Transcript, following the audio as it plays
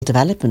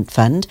Development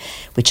Fund,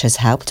 which has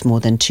helped more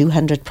than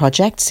 200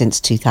 projects since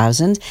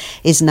 2000,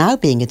 is now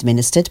being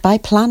administered by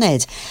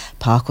Planed.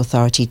 Park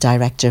Authority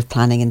Director of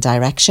Planning and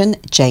Direction,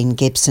 Jane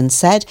Gibson,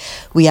 said,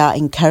 "We are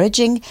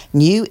encouraging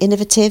new,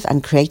 innovative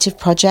and creative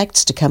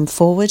projects to come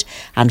forward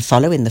and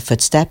follow in the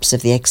footsteps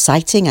of the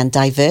exciting and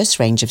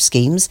diverse range of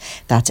schemes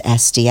that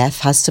SDF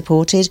has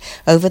supported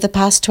over the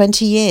past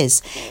 20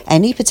 years.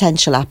 Any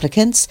potential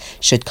applicants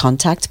should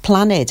contact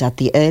Planed at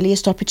the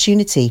earliest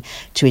opportunity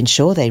to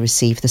ensure they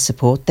receive the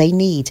support they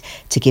need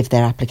to give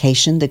their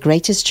application the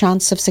greatest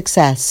chance of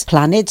success."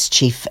 Planed's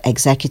Chief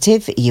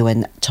Executive,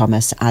 Ewan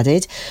Thomas,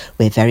 added,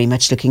 "We're very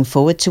much looking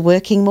forward to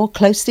working more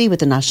closely with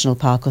the National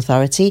Park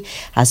Authority,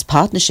 as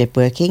partnership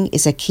working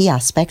is a key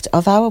aspect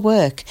of our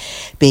work.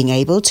 Being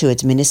able to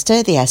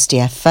administer the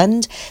SDF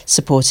fund,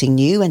 supporting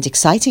new and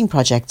exciting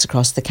projects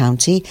across the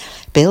county,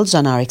 builds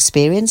on our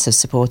experience of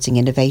supporting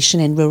innovation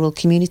in rural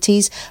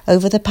communities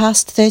over the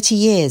past 30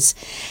 years.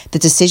 The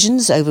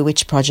decisions over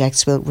which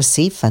projects will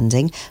receive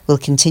funding will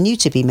continue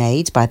to be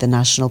made by the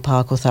National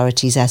Park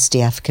Authority's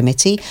SDF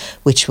Committee,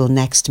 which will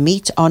next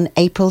meet on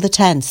April the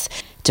 10th.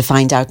 To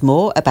find out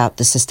more about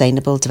the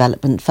Sustainable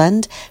Development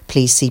Fund,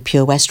 please see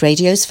Pure West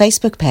Radio's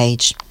Facebook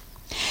page.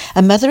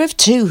 A mother of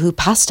two who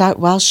passed out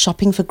while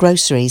shopping for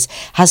groceries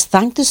has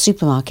thanked the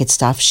supermarket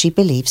staff she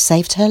believes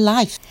saved her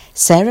life.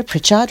 Sarah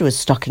Pritchard was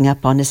stocking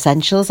up on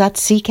essentials at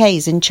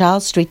CK's in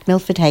Charles Street,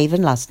 Milford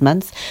Haven last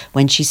month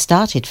when she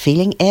started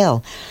feeling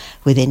ill.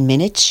 Within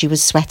minutes, she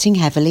was sweating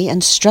heavily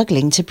and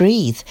struggling to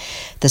breathe.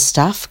 The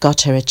staff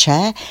got her a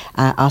chair,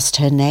 asked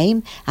her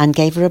name and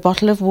gave her a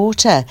bottle of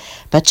water,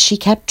 but she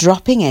kept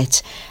dropping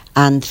it.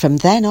 And from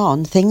then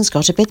on, things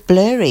got a bit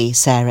blurry,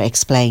 Sarah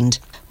explained.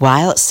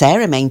 While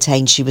Sarah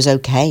maintained she was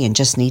okay and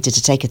just needed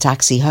to take a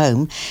taxi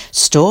home,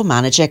 store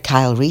manager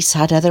Kyle Rees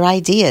had other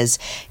ideas.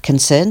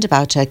 Concerned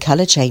about her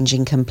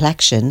colour-changing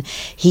complexion,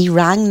 he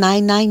rang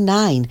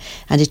 999,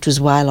 and it was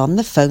while on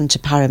the phone to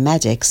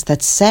paramedics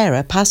that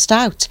Sarah passed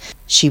out.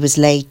 She was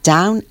laid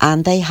down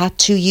and they had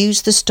to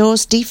use the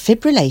store's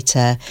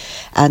defibrillator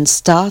and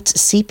start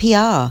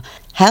CPR.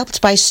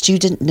 Helped by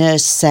student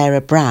nurse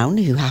Sarah Brown,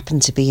 who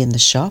happened to be in the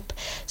shop,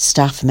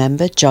 staff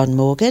member John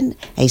Morgan,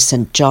 a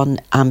St John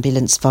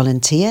ambulance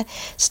volunteer,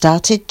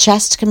 started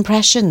chest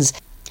compressions.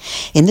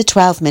 In the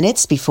 12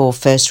 minutes before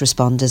first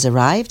responders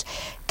arrived,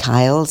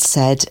 Kyle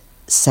said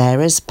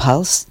Sarah's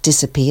pulse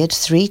disappeared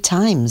 3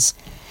 times.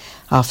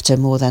 After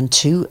more than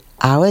 2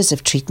 hours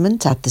of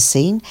treatment at the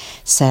scene,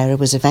 Sarah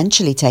was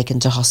eventually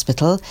taken to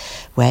hospital,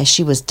 where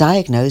she was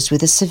diagnosed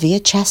with a severe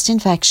chest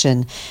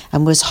infection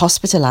and was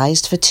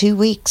hospitalised for 2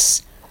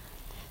 weeks.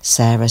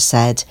 Sarah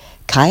said,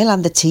 "Kyle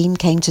and the team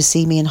came to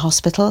see me in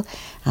hospital,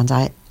 and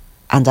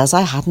as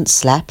I hadn't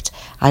slept,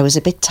 I was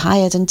a bit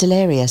tired and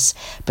delirious,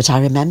 but I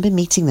remember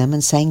meeting them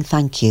and saying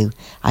thank you.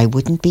 I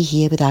wouldn't be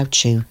here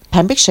without you."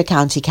 Pembrokeshire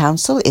County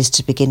Council is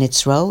to begin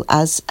its role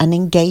as an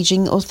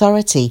engaging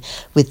authority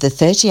with the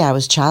 30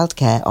 hours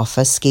childcare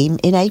offer scheme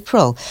in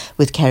April,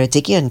 with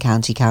Ceredigion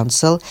County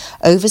Council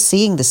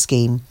overseeing the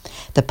scheme.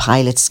 The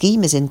pilot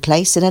scheme is in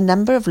place in a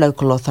number of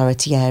local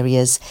authority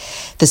areas.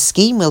 The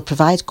scheme will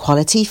provide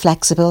quality,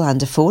 flexible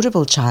and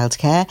affordable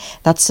childcare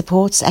that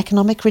supports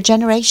economic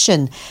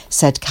regeneration,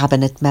 said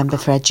Cabinet Member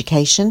for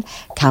Education,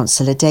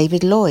 Councillor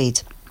David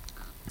Lloyd.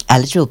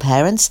 Eligible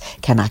parents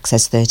can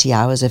access 30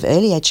 hours of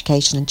early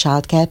education and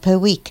childcare per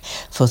week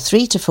for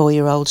 3 to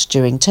 4-year-olds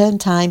during term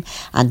time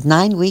and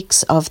 9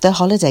 weeks of the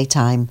holiday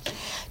time.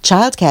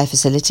 Childcare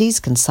facilities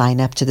can sign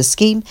up to the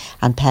scheme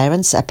and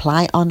parents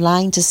apply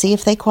online to see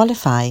if they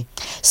qualify.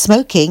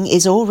 Smoking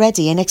is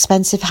already an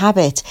expensive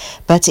habit,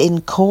 but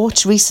in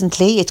court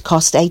recently it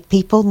cost 8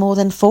 people more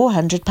than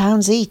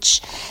 £400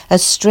 each. A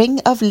string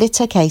of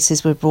litter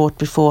cases were brought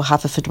before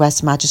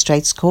Haverfordwest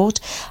Magistrates Court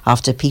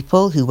after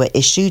people who were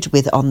issued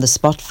with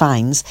on-the-spot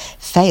fines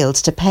failed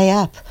to pay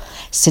up.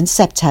 Since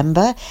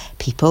September,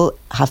 people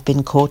have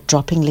been caught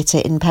dropping litter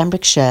in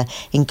Pembrokeshire,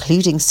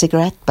 including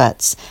cigarette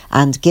butts,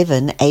 and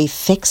given a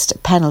fixed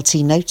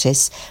penalty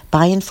notice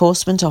by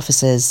enforcement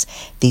officers.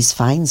 These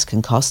fines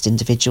can cost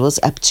individuals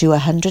up to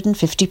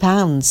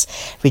 £150,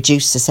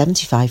 reduced to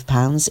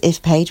 £75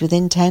 if paid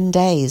within 10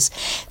 days.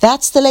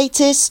 That's the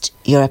latest.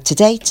 You're up to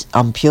date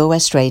on Pure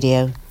West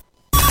Radio.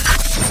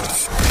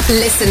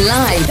 Listen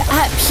live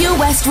at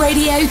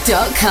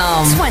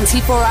purewestradio.com.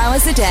 24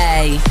 hours a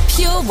day.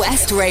 Pure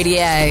West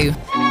Radio.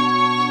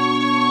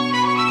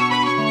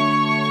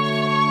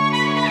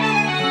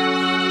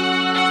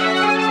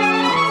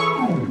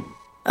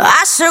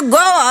 I should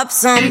grow up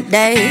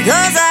someday,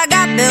 'cause I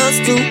got bills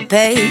to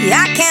pay.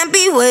 I can't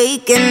be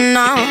waking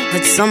up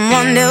at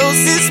someone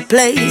else's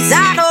place.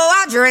 I know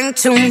I drink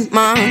too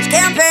much,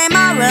 can't pay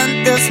my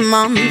rent this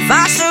month.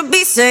 I should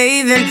be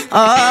saving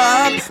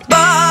up,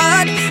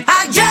 but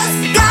I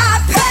just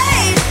got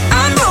paid.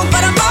 I'm broke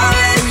but I'm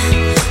ballin',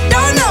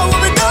 don't know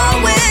where we're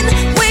going.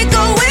 We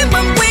go in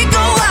when we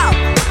go out.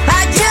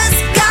 I just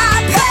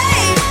got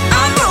paid.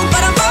 I'm broke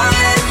but I'm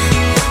ballin',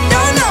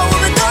 don't know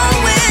where we're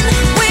going.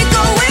 We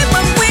go in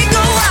when we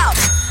go out.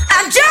 I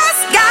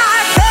just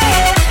got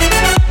paid.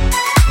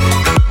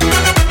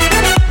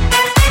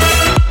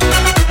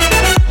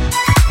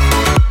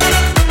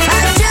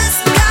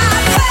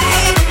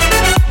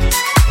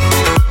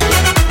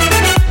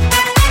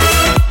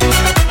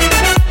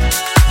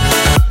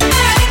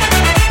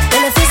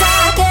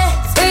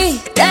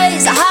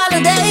 it's a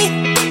holiday,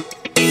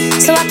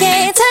 so I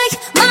can't take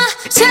my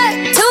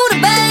check to the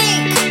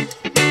bank.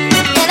 And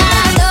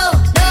I know,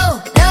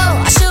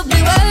 I should be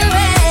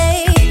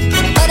worried,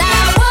 but I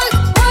work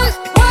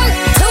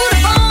to the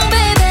bone,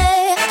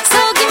 baby.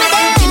 So give me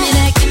that, give me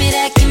that, give me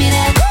that, give me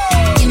that,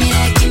 give me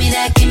that, give me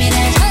that, give me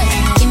that,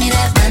 give me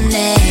that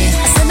money.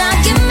 I said now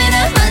give me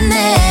that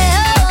money.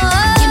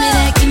 Give me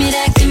that, give me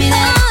that, give me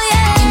that. Oh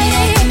yeah, give me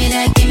that, give me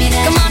that, give me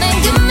that. Come on and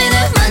give me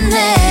that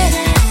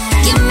money.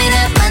 Give me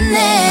that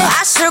money.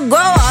 I should grow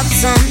up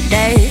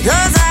someday,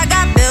 'cause I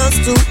got bills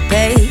to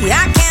pay.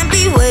 I can't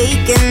be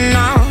waking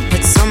up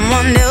at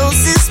someone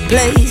else's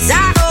place.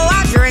 I know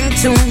I drink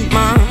too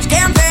much,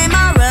 can't pay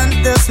my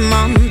rent this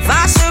month.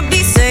 I should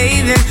be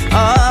saving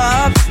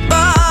up,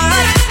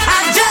 but I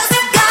just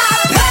got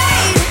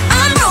paid.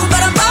 I'm broke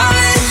but I'm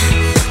ballin',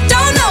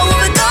 don't know where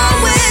we're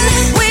going.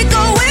 We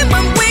go in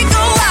when we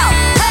go out.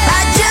 I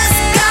just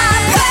got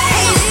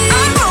paid.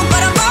 I'm broke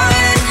but I'm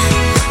ballin',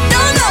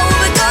 don't know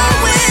where we're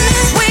going.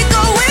 We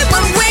go in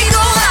when we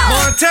go out.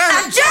 Montana.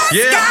 I just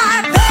Yeah.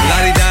 got paid.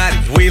 Lottie-dottie,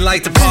 we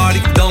like to party.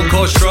 Don't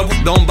cause trouble,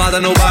 don't bother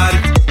nobody.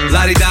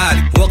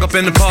 Lottie-dottie, walk up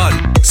in the party.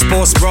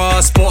 Sports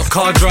bra, sport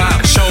car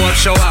drive. Show up,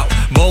 show out.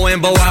 Bow in,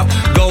 bow out.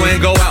 Go in,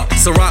 go out.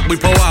 So rock, we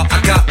pull out. I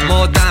got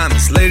more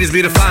diamonds. Ladies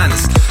be the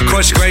finest.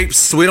 Crush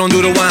grapes, we don't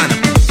do the wine.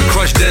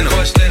 Crush dinner,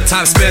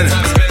 top spinner.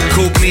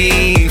 Coupe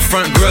me,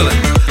 front grillin'.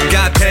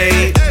 Got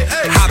paid,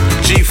 hop the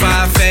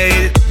G5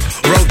 faded.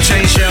 Rope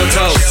chain, shell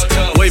toes.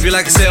 Wave you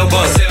like a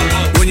sailboat.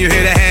 When you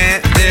hear the hand,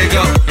 there you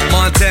go.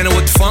 Montana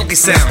with the funky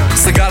sound.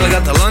 Cigala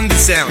got the London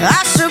sound. I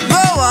should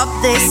grow up,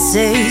 they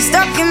say,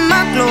 stuck in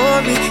my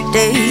glory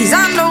days. I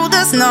know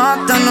there's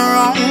nothing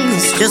wrong,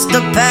 it's just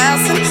a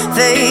passing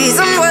phase.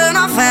 And when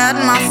I've had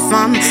my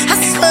fun, I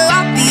swear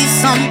I'll be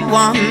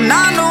someone.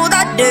 I know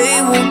that day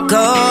will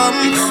come,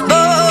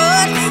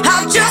 but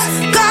I've just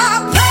got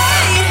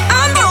paid.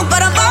 I'm broke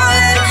but I'm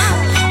ballin',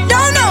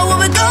 don't know where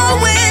we're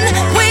going.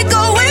 We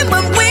go in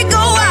when we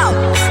go out.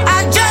 I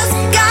just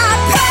got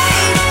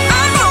paid.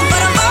 I'm broke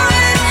but I'm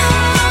ballin',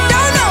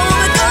 don't know where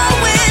we're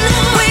going.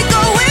 We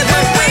go in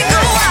when we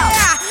go out.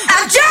 I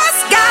just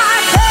got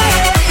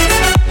paid.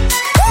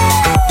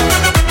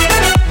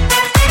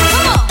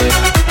 Come on,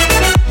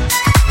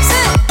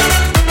 sing.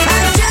 I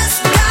just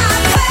got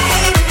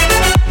paid.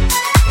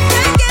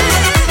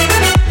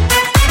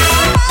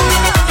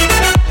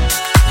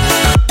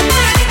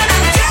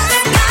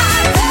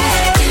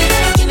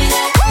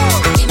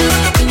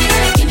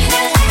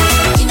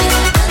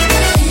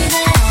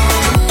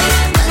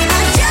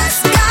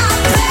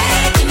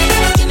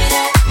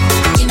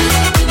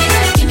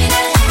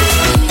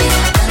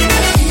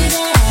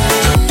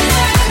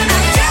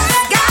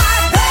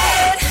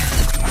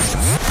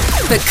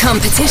 For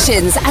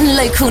competitions and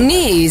local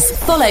news,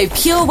 follow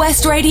Pure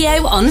West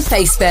Radio on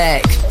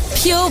Facebook.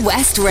 Pure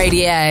West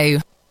Radio.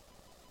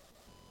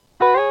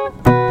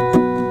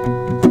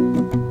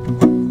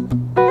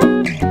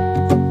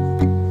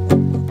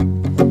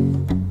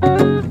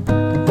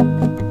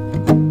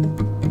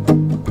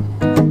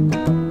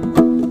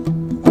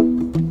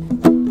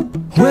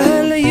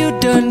 Well, you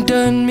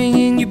done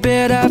me and you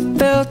bet I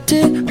felt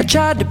it. I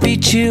tried to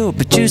beat you,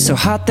 but you're so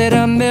hot that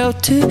I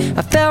melted.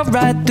 I fell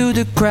right through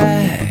the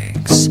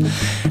cracks.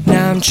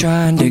 Now I'm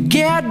trying to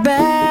get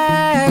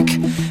back.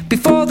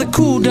 Before the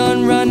cool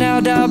done run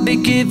out, I'll be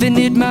giving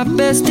it my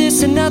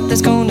bestest. And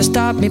nothing's gonna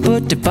stop me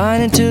but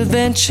divine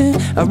intervention.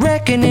 I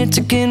reckon it's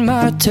again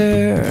my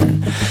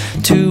turn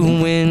to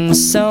win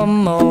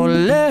some or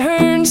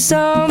learn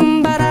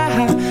some. But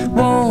I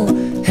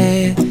won't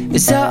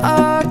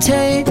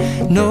hesitate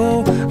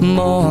no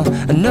more,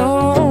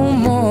 no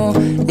more.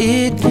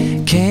 It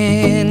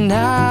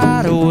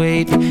cannot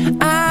wait.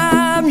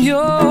 I'm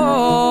yours.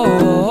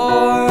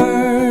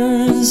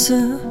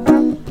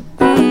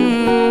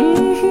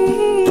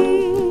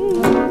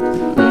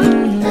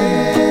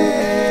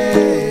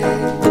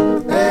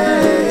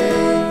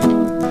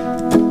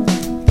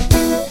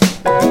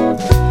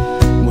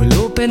 Well,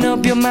 open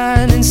up your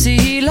mind and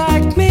see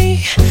like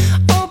me.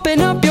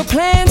 Open up your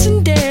plans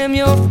and damn,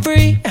 you're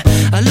free.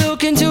 I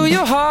look into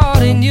your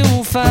heart and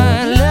you'll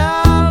find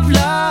love,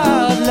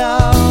 love,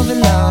 love,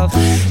 and love.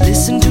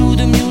 Listen to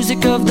the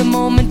music of the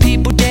moment,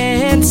 people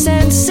dance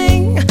and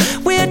sing.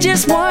 We're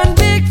just one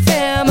big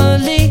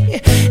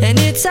family, and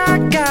it's our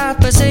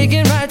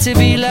God-forsaken right to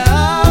be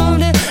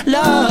loved,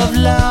 love,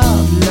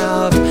 love,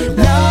 love,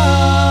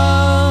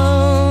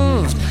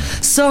 love.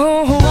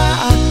 So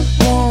I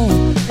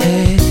won't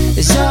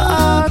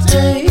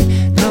hesitate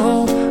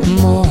no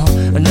more,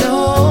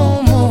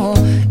 no more.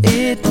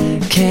 It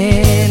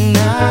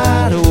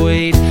cannot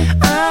wait.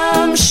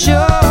 I'm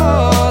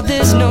sure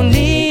there's no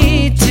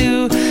need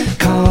to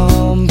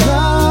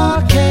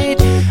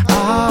complicate.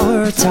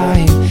 Our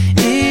time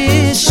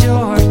is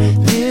short.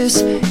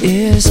 This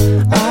is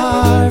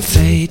our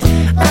fate.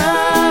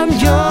 I'm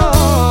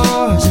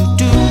yours.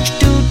 Do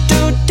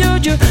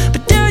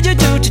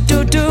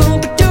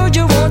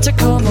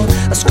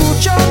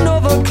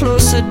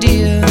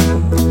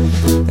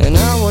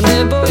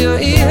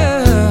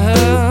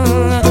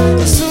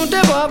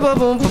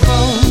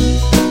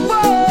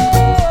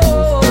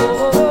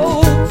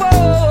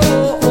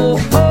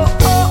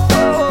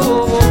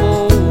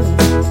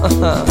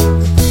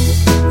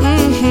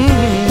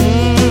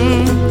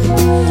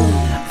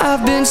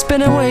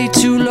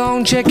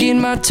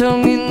checking my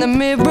tongue in the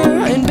mirror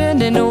and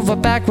bending over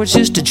backwards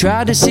just to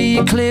try to see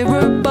it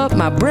clearer. But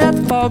my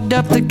breath fogged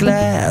up the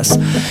glass,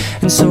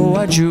 and so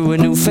I drew a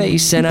new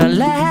face and I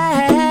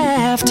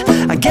laughed.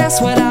 I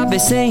guess what I'll be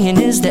saying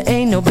is there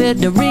ain't no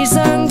better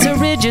reason to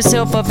rid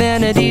yourself of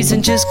vanities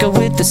and just go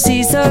with the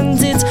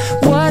seasons. It's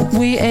what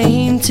we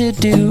aim to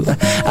do.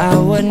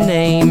 Our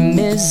name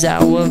is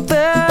our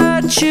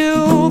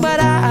virtue, but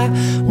I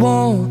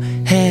won't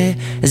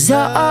hesitate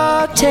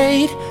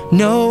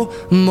no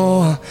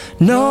more,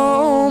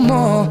 no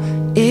more.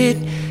 It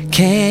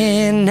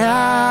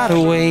cannot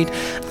wait.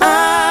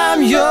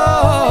 I'm yours.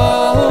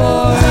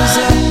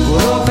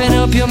 Open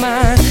up your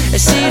mind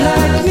and see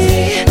like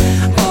me.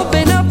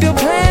 Open up your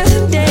plans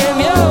and damn,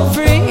 you're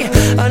free.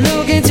 I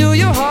look into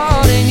your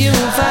heart and you'll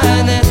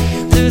find that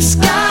the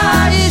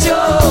sky is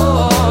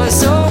yours.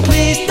 So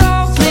please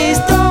don't, please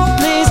don't,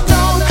 please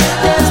don't.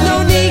 There's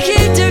no need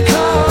here to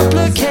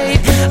complicate,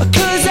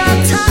 'cause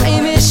our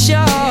time is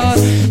short.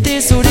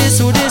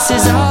 This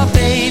is our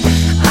fate.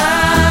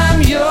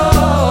 I'm yours.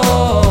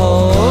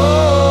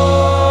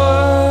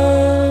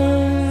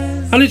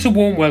 And it's a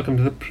warm welcome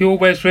to the Pure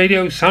West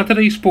Radio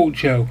Saturday Sports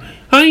Show.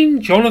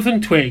 I'm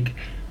Jonathan Twig.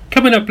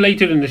 Coming up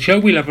later in the show,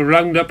 we'll have a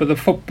roundup of the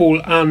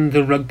football and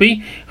the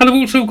rugby, and I've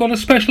also got a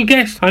special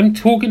guest. I'm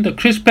talking to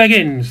Chris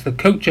Beggins, the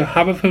coach of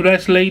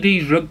Haverfordwest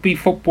Ladies Rugby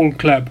Football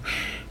Club.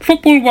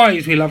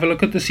 Football-wise, we'll have a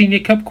look at the Senior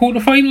Cup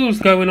quarter-finals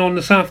going on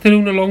this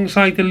afternoon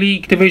alongside the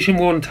League Division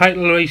 1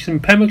 title race in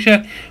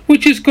Pembrokeshire,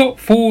 which has got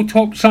 4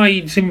 top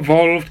sides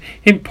involved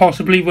in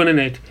possibly winning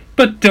it.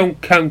 But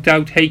don't count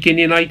out Hakin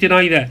United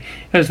either,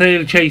 as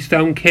they'll chase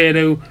down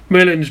Carew,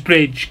 Merlin's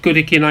Bridge,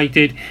 Goodwick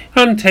United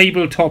and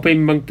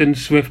table-topping Monkton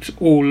Swifts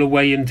all the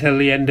way until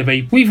the end of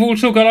April. We've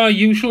also got our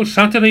usual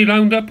Saturday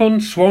roundup on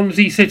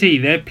Swansea City.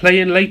 They're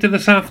playing later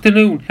this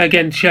afternoon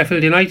against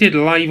Sheffield United,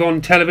 live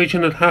on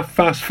television at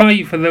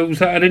 5:30 for those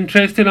that are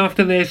interested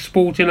after their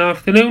sporting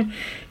afternoon.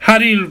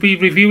 Harry will be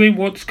reviewing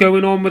what's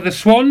going on with the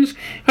Swans,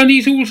 and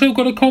he's also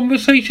got a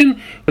conversation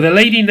with a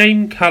lady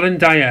named Karen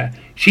Dyer.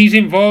 She's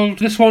involved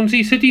with the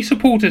Swansea City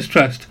Supporters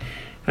Trust,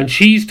 and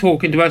she's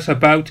talking to us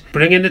about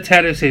bringing the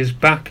terraces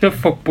back to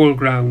football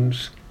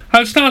grounds.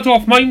 I'll start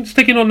off mine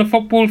sticking on the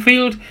football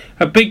field.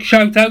 A big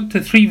shout out to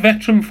 3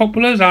 veteran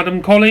footballers,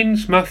 Adam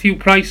Collins, Matthew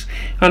Price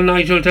and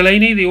Nigel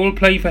Delaney. They all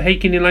play for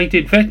Hakin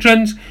United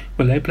veterans.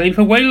 Well, they're playing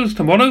for Wales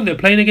tomorrow. They're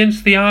playing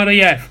against the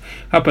RAF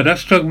up at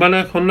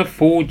Ystrad on the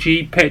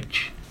 4G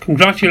pitch.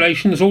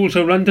 Congratulations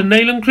also run to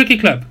Neyland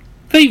Cricket Club.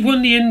 They've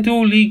won the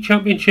Indoor League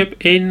Championship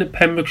in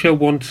Pembrokeshire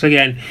once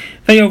again.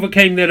 They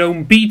overcame their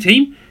own B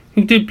team,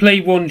 who did play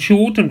one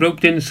short and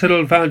roped in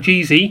Cyril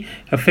Varghese,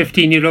 a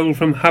 15-year-old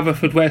from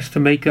Haverfordwest, to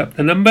make up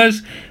the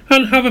numbers.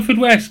 And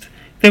Haverfordwest,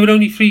 there were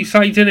only 3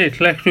 sides in it.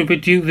 Lecter were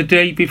due the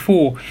day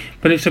before,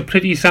 but it's a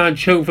pretty sad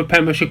show for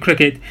Pembrokeshire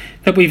cricket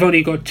that we've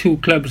only got 2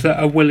 clubs that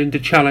are willing to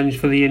challenge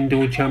for the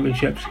Indoor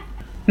Championships.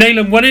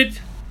 Neyland won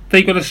it.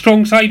 They got a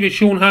strong side with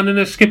Sean Hannon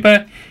as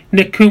skipper,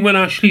 Nick Koeman,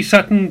 Ashley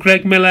Sutton,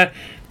 Greg Miller,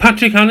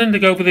 Patrick Hannon to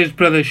go with his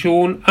brother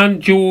Sean,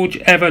 and George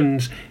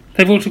Evans.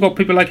 They've also got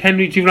people like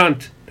Henry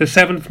Durant, the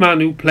 7th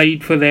man who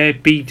played for their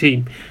B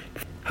team.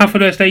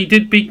 Haverfordwest A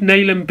did beat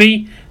Neyland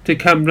B to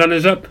come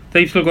runners-up.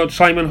 They've still got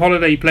Simon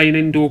Holliday playing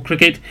indoor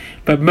cricket,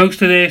 but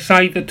most of their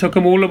side that took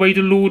them all the way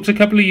to Lords a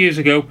couple of years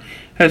ago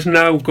has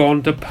now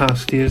gone to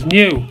pastures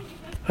new.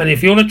 And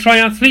if you're a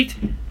triathlete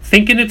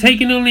thinking of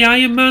taking on the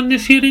Ironman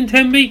this year in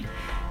Tenby,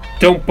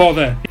 don't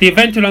bother. The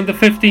event around the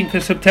 15th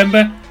of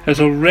September has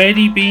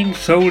already been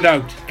sold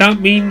out. That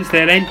means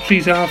their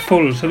entries are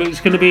full, so it's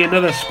going to be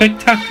another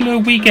spectacular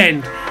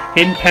weekend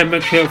in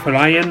Pembrokeshire for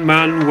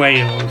Ironman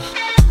Wales.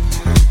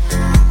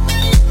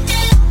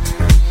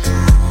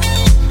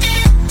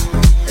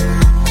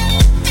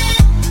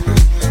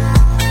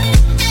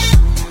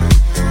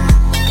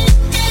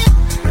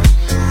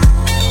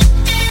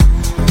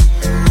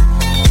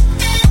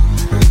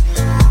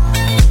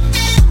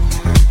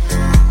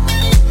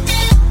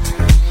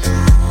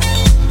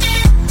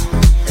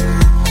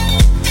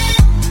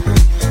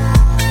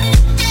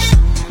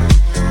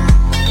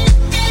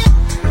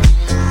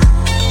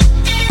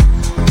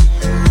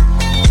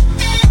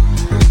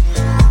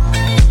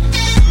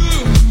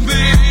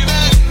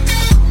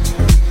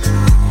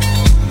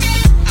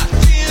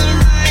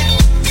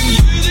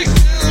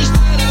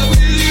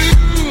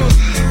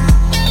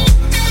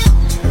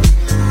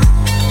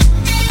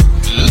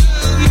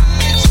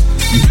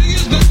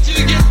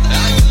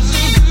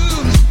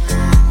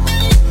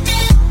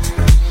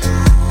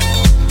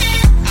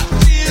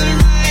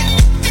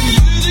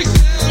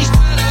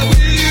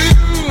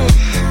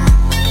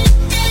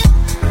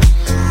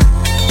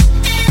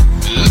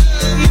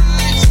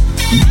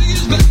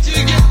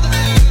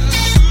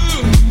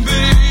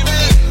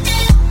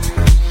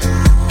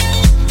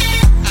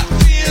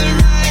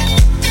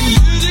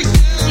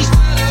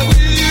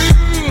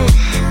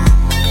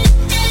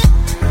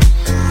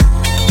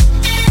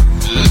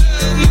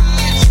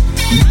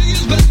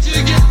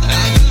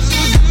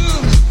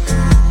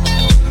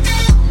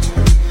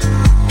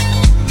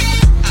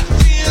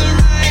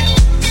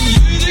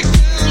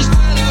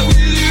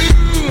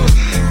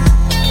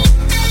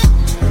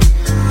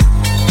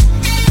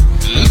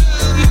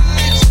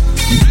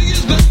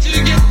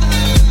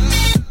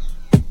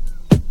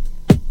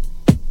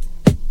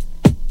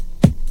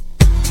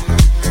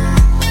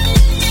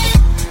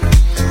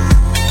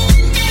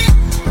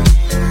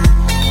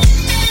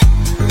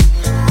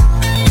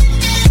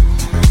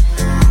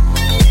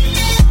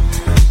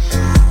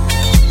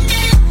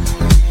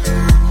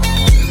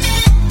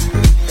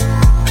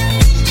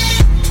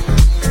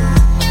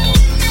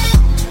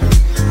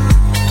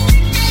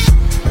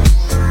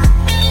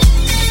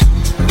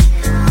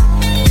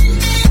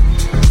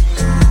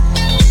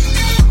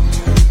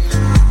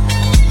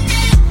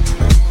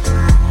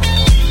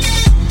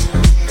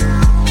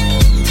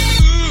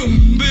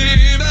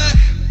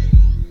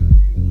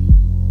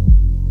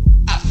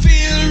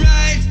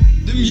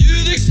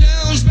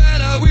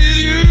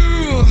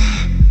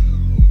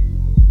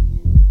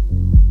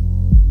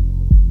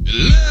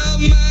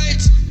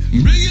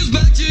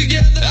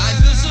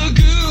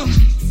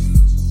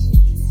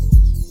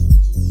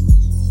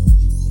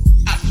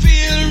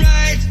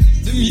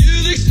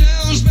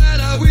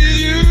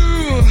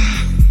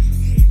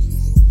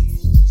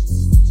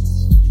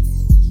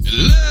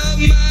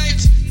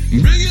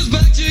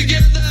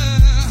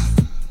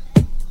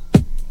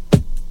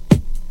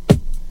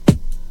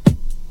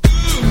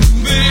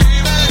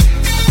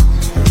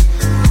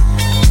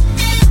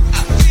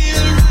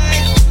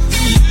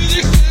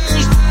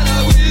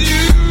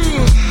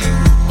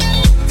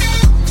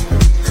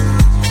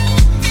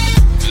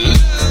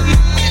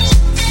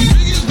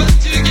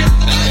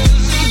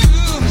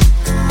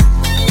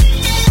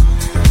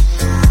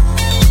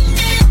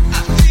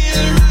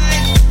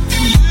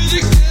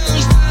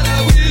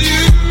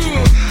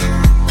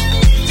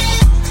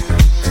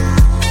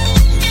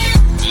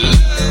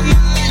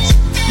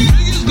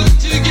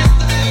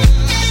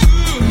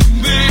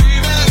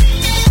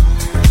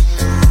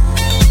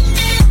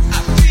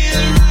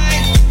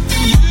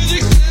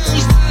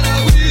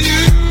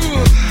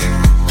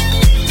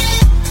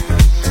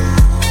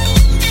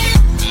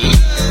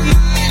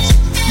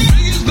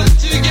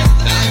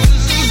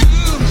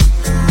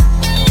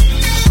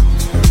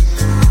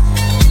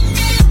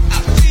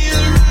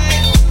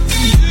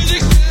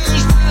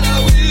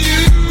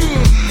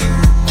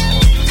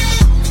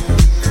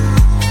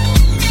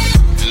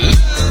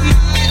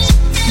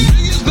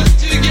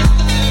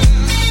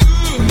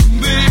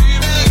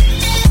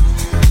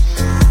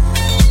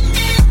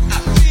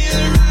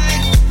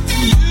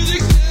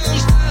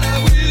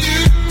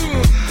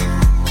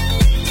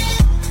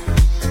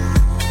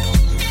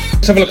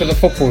 Let's have a look at the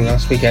football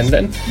last weekend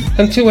then.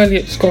 And two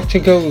Elliott Scotcher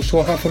goals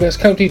saw Haverfordwest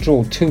County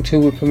draw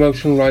 2-2 with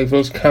promotion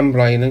rivals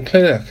Cambrien and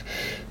Clydach,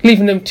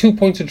 leaving them 2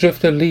 points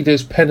adrift of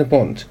leaders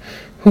Penabont,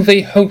 who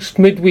they host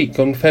midweek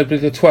on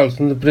February the 12th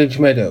in the Bridge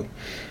Meadow.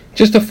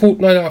 Just a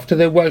fortnight after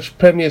their Welsh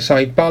Premier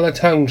side, Bala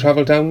Town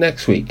travel down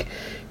next week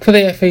for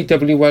the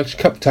FAW Welsh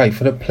Cup tie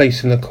for a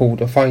place in the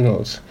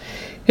quarter-finals.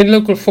 In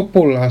local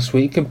football last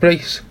week, a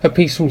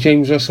piece from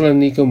James Russell and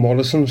Nico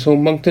Morrison saw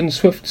Moncton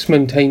Swifts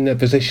maintain their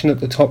position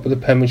at the top of the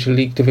Pembrokeshire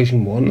League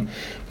Division 1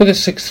 with a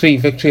 6-3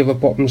 victory over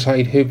bottom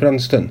side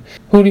Herbrandston,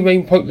 who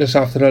remained pointless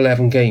after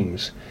 11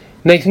 games.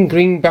 Nathan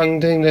Green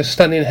banged in a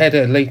stunning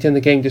header late in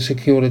the game to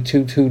secure a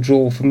 2-2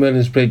 draw for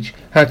Merlinsbridge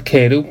at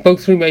Carew,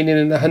 both remaining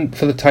in the hunt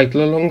for the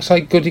title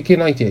alongside Goodwick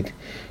United,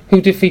 who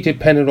defeated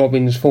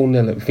Penrobins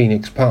 4-0 at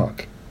Phoenix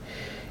Park.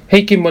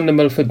 Hakin won the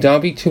Milford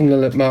Derby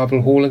 2-0 at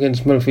Marble Hall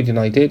against Milford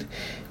United,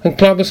 and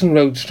Claverson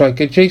Road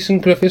striker Jason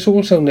Griffiths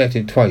also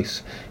netted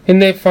twice in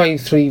their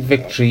 5-3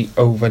 victory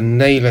over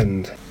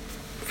Neyland.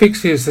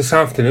 Fixtures this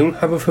afternoon: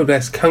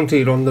 Haverfordwest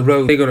County are on the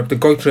road. They got up to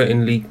Goitra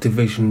in League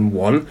Division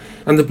 1,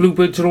 and the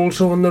Bluebirds are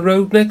also on the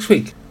road next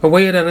week,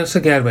 away at Ynys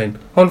y Gerwen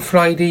on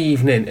Friday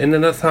evening in the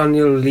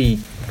Nathaniel League.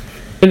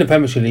 In the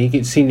Pembrokeshire League,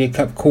 it's Senior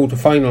Cup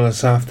quarter-final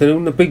this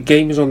afternoon. The big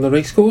game is on the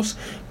racecourse,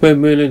 where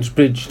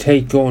Merlinsbridge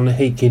take on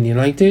Hakin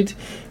United.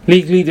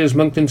 League leaders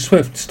Moncton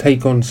Swifts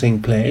take on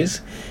St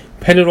Clair's.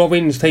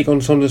 Penrobins take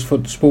on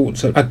Saundersfoot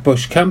Sports at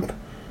Bush Camp.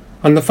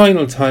 And the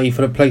final tie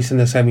for a place in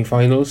the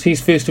semi-finals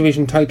sees First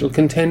Division title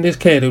contenders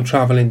Carew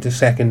travel into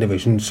Second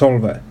Division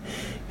Solva.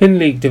 In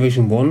League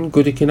Division 1,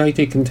 Goodwick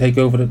United can take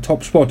over the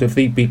top spot if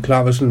they beat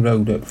Claverson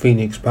Road at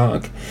Phoenix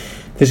Park.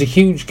 There's a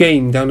huge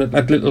game down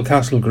at Little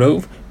Castle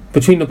Grove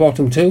between the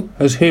bottom two,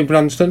 as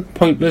Herbrandston,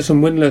 pointless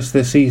and winless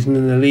this season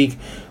in the league,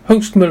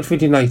 host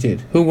Milford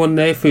United, who won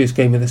their first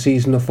game of the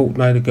season a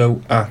fortnight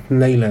ago at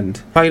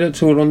Neyland. Pirates,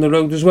 who are on the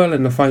road as well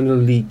in the final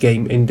league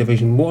game in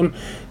Division 1,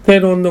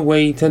 they're on the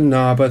way to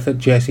Narberth at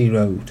Jesse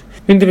Road.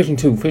 In Division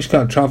 2,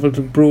 Fishguard travelled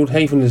to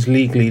Broadhaven as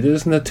league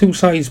leaders, and the two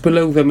sides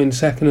below them in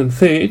second and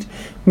third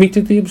meet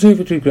at the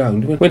Observatory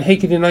Ground when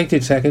Hakin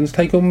United seconds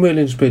take on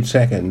Merlinsbridge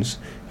seconds,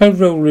 a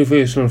role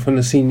reversal from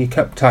the Senior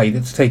Cup tie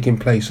that's taking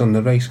place on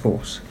the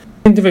racecourse.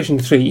 In Division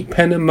 3,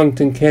 Penn and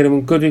Moncton, Carew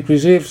and Goodwick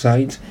reserve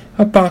sides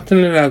are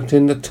battling it out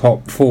in the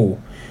top four.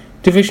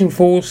 Division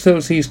 4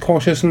 still sees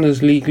Cautiouson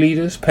as league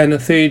leaders, Penn are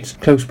thirds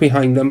close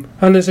behind them,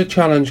 and there's a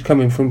challenge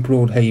coming from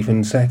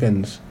Broadhaven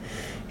seconds.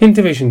 In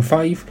Division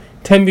 5,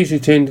 Tenby's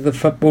return to the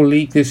Football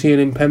League this year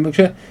in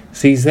Pembrokeshire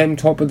sees them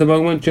top at the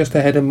moment, just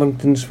ahead of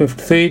Moncton Swift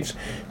thirds,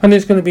 and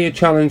there's going to be a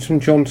challenge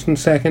from Johnston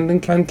second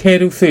and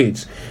Carew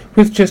thirds,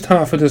 with just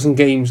half a dozen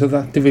games of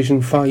that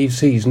Division 5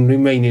 season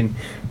remaining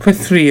for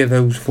 3 of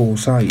those 4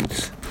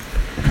 sides.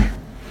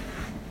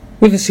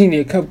 With the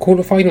Senior Cup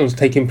quarter-finals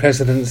taking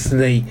precedence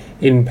today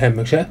in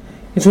Pembrokeshire,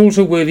 it's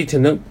also worthy to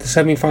note the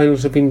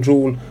semi-finals have been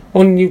drawn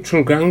on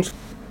neutral grounds.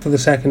 For the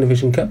Second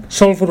Division Cup,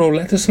 Salford or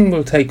Letterson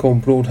will take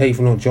on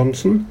Broadhaven or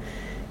Johnson.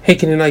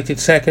 Hakin United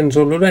seconds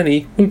or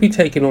Loreni will be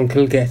taking on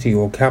Kilgetty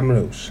or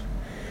Camrose.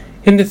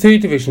 In the Third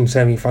Division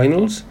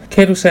semi-finals,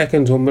 Carew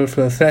seconds or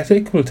Milford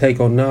Athletic will take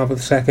on Narberth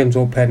seconds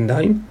or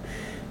Pendine.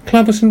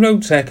 Claverson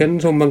Road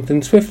seconds or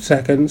Moncton Swift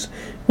seconds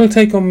will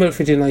take on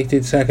Milford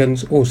United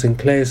seconds or St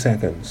Clair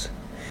seconds.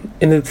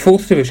 In the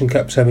Fourth Division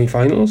Cup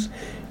semi-finals,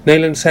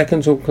 Neyland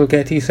seconds or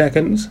Kilgetty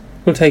seconds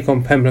will take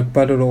on Pembroke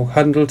Budder or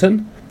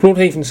Hundleton.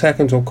 Broadhaven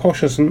seconds or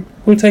Cautiouson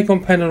will take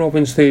on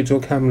Penrobins thirds or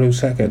Camrose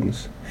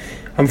seconds.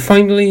 And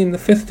finally, in the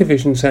 5th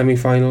Division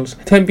semi-finals,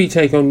 Tenby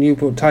take on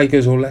Newport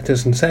Tigers or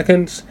Letterson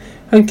seconds,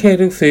 and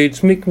Carew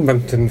thirds meet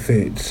Moncton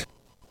thirds.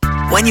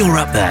 When you're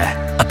up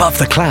there, above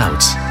the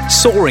clouds,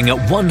 soaring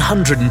at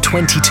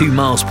 122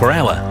 miles per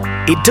hour,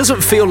 it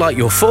doesn't feel like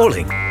you're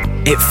falling.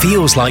 It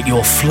feels like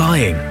you're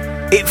flying.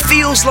 It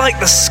feels like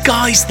the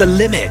sky's the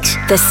limit.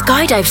 The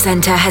Skydive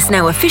Centre has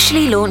now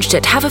officially launched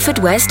at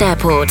Haverfordwest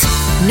Airport.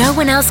 No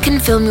one else can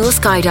film your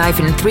skydive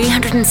in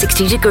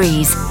 360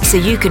 degrees, so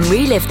you can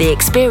relive the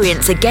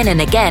experience again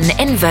and again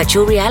in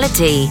virtual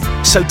reality.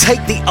 So take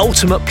the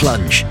ultimate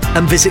plunge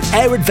and visit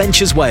Air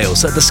Adventures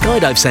Wales at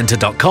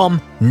theskydivecentre.com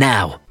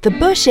now. The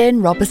Bush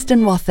Inn,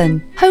 Robeston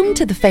Wathen, home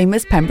to the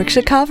famous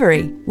Pembrokeshire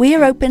Carvery. We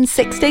are open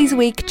 6 days a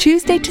week,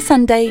 Tuesday to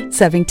Sunday,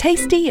 serving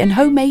tasty and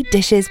homemade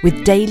dishes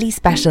with daily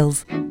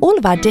specials. All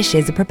of our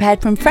dishes are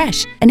prepared from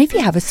fresh, and if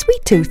you have a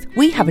sweet tooth,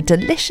 we have a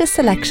delicious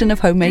selection of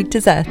homemade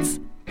desserts.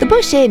 The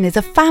Bush Inn is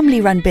a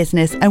family-run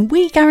business and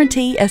we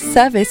guarantee a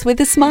service with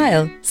a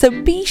smile. So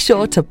be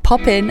sure to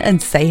pop in and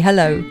say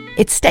hello.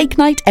 It's steak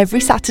night every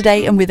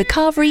Saturday and with a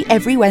carvery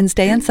every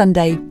Wednesday and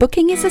Sunday.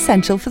 Booking is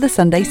essential for the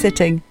Sunday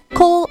sitting.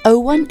 Call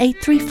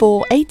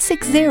 01834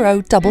 860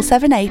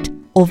 778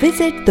 or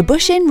visit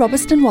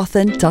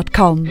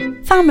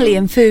thebushinrobestonwathen.com. Family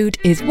and food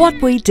is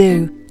what we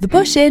do. The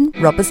Bush Inn,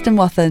 Robeston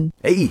Wathen.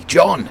 Hey,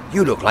 John,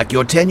 you look like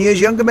you're 10 years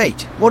younger,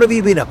 mate. What have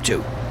you been up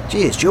to?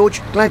 Cheers, George.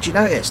 Glad you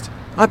noticed.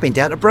 I've been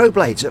down to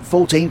Broblades at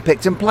 14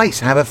 Picton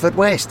Place,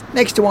 Haverfordwest,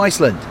 next to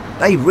Iceland.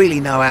 They really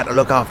know how to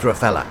look after a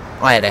fella.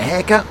 I had a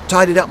haircut,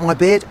 tidied up my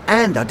beard,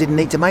 and I didn't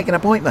need to make an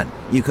appointment.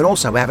 You can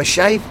also have a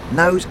shave,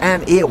 nose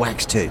and ear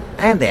wax too.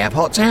 And they have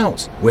hot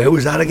towels. Where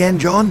was that again,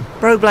 John?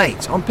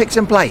 Broblades on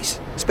Picton Place.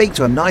 Speak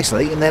to them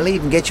nicely and they'll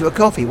even get you a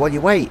coffee while you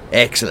wait.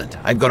 Excellent.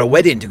 I've got a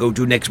wedding to go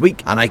to next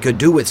week and I could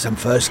do with some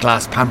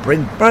first-class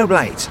pampering.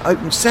 Broblades,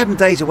 open 7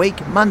 days a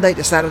week, Monday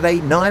to Saturday,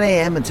 9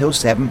 a.m. until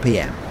 7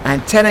 p.m.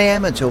 and 10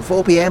 a.m. until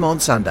 4 p.m. on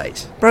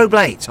Sundays.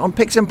 Broblades on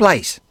Picton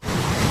Place.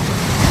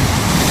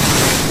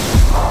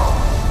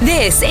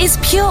 This is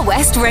Pure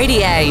West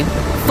Radio.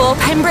 For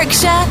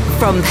Pembrokeshire,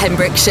 from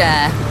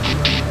Pembrokeshire.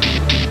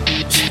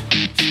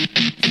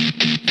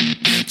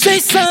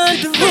 Jason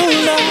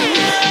Derulo.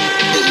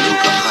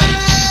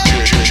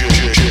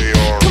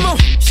 Come on,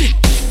 shit.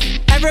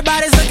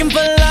 Everybody's looking for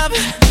love.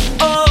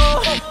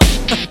 Oh,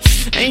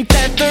 ain't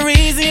that the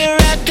reason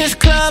you're at this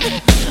club?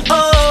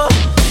 Oh,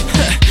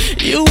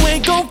 you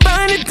ain't gon'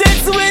 find a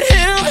dance with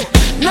him.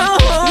 No,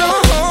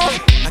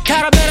 I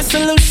got a better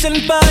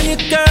solution for you,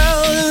 girl.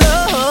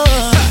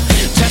 Oh,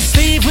 just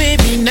leave with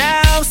me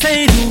now.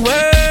 Say the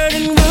word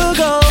and we'll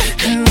go.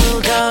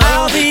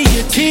 I'll be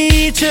your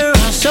teacher.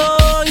 I'll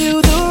show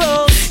you the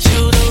ropes.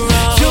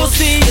 You'll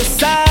see a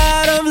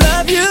side of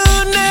love you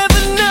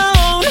never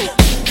known.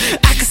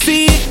 I can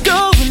see it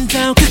going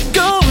down,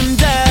 going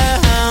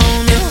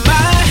down. In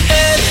my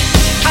head,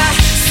 I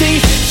see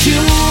you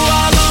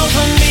all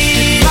over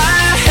me. In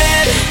my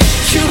head,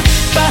 you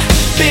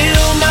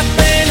fulfill my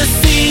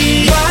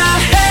fantasy. In my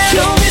head,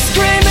 you'll be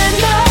screaming,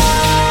 no.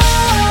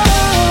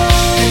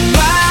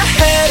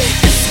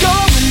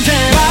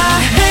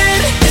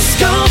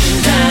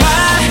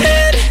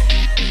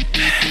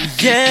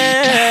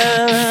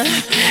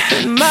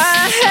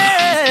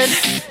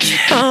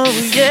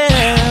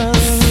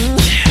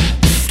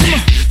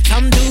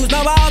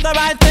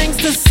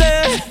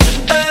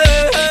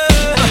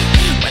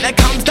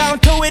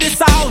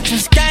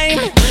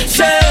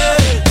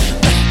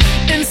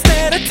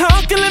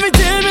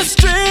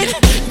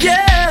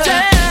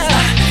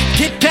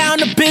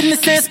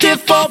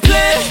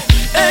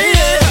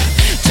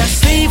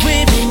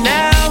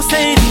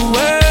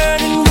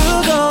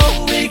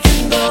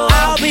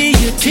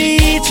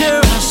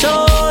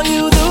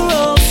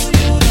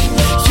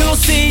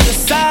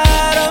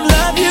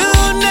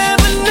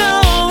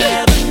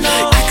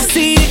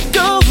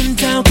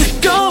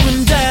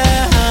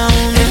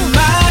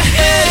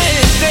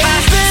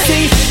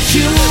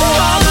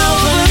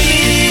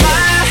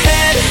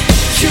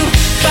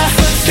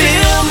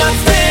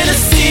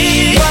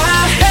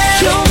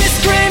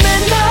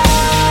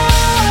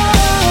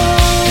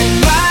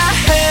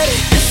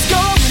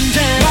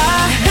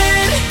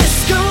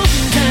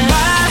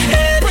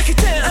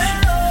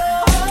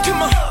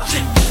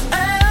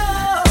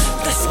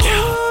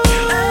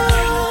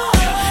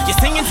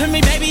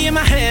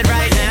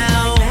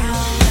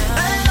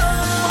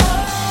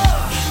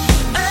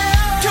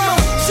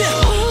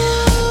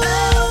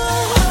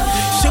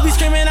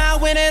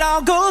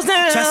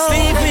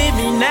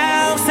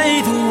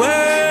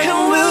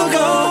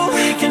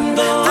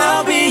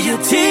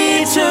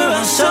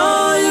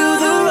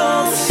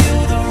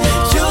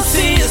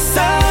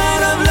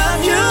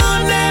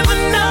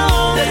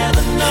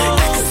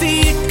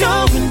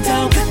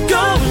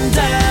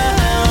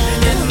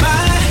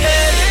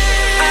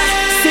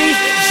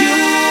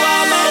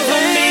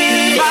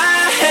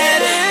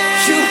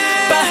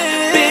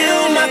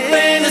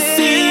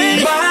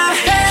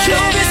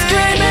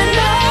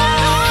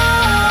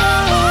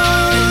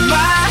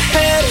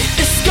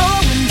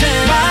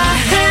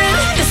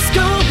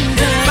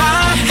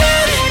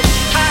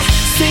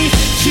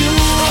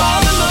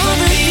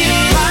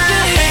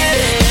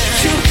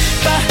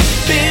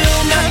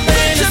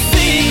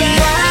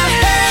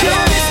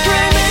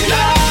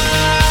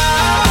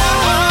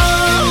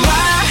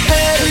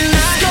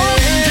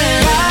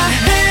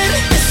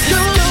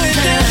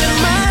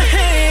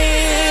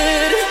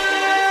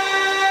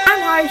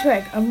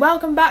 and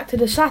welcome back to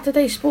the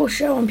Saturday Sports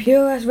Show on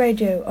Pure West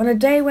Radio on a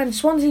day when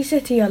Swansea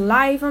City are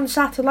live on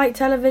satellite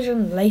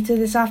television later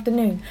this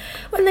afternoon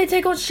when they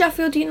take on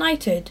Sheffield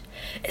United.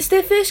 It's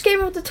their first game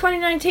of the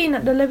 2019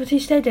 at the Liberty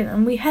Stadium,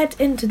 and we head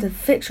into the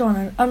fixture on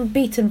an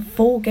unbeaten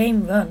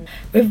 4-game run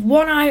with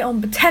one eye on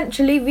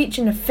potentially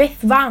reaching the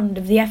 5th round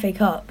of the FA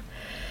Cup.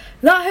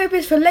 That hope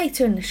is for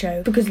later in the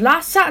show, because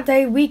last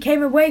Saturday we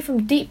came away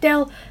from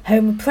Deepdale,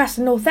 home of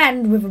Preston North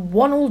End, with a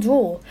 1-1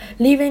 draw,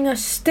 leaving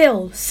us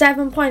still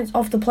 7 points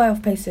off the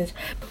playoff places,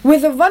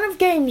 with a run of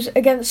games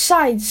against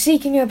sides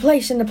seeking a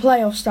place in the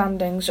playoff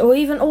standings or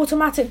even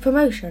automatic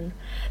promotion.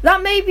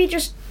 That may be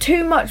just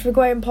too much for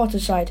Graham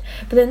Potter's side,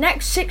 but the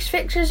next 6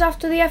 fixtures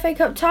after the FA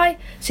Cup tie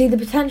see the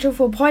potential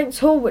for a points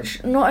haul,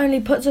 which not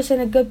only puts us in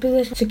a good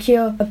position to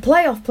secure a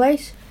playoff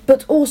place,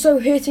 but also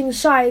hurting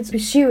sides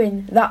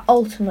pursuing that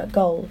ultimate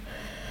goal.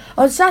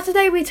 On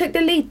Saturday we took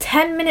the lead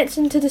 10 minutes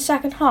into the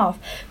second half,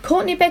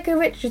 Courtney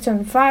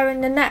Baker-Richardson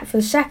firing the net for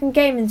the second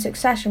game in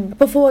succession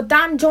before a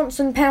Dan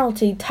Johnson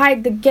penalty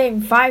tied the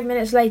game 5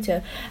 minutes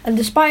later, and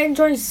despite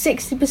enjoying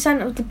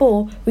 60% of the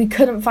ball, we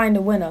couldn't find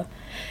a winner,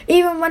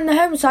 even when the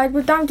home side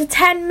were down to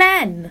 10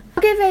 men.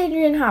 I'll give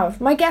Adrian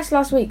Howarth, my guest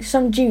last week,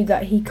 some due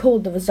that he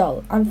called the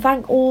result, and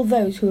thank all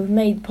those who have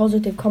made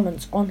positive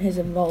comments on his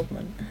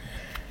involvement.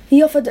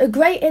 He offered a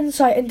great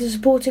insight into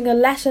supporting a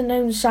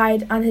lesser-known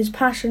side, and his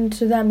passion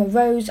to them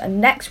arose,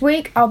 and next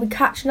week I'll be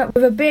catching up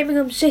with a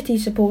Birmingham City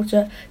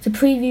supporter to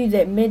preview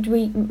their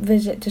midweek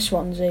visit to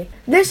Swansea.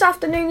 This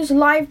afternoon's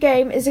live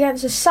game is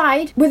against a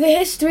side with a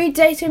history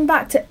dating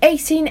back to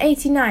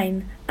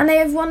 1889, and they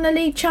have won the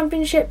League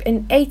Championship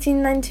in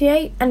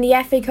 1898 and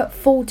the FA Cup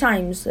 4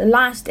 times, the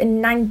last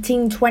in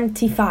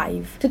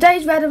 1925.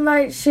 Today's red and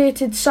white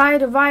shirted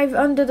side arrived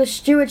under the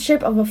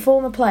stewardship of a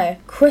former player,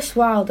 Chris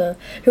Wilder,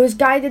 who has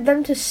guided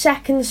them to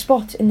second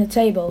spot in the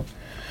table.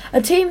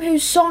 A team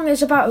whose song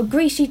is about a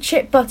greasy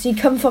chip butty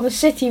come from a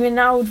city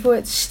renowned for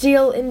its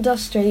steel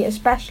industry,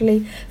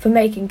 especially for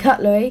making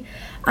cutlery,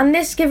 and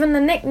this given the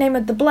nickname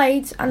of the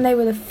Blades, and they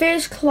were the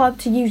first club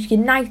to use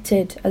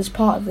United as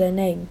part of their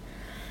name.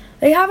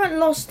 They haven't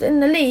lost in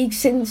the league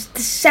since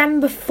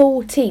December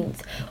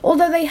 14th,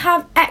 although they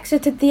have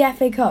exited the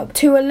FA Cup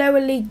to a lower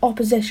league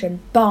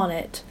opposition,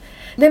 Barnet.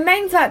 Their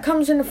main threat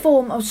comes in the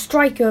form of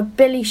striker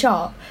Billy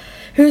Sharp,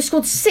 who has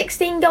scored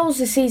 16 goals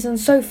this season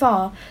so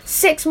far,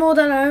 6 more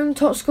than our own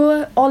top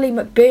scorer, Ollie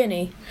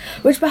McBurney,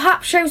 which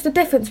perhaps shows the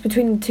difference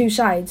between the two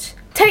sides.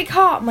 Take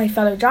heart, my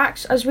fellow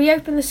Jacks, as we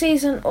open the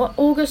season on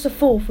August the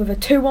 4th with a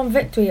 2-1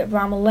 victory at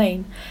Bramall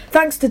Lane,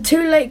 thanks to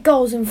 2 late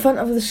goals in front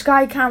of the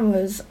Sky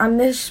cameras, and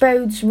this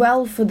bodes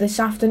well for this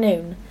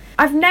afternoon.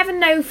 I've never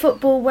known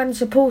football when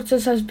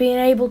supporters has been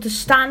able to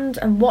stand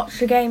and watch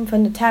the game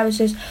from the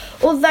terraces,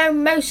 although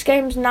most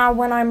games now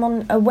when I'm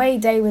on away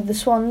day with the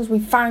Swans, we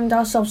found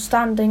ourselves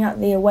standing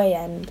at the away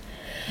end.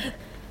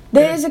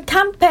 There is a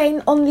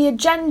campaign on the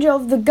agenda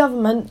of the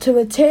government to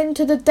return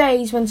to the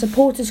days when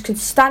supporters could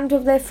stand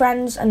with their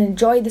friends and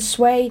enjoy the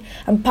sway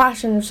and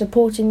passion of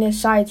supporting their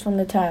sides from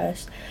the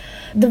terrace.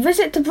 The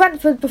visit to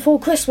Brentford before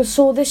Christmas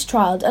saw this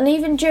trialled, and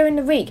even during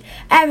the week,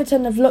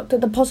 Everton have looked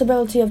at the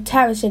possibility of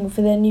terracing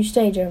for their new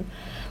stadium,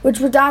 which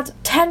would add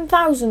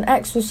 10,000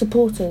 extra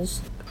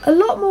supporters. A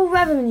lot more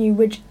revenue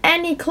which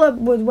any club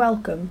would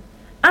welcome.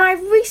 And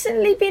I've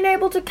recently been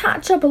able to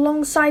catch up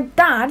alongside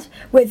Dad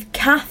with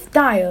Kath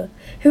Dyer,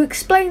 who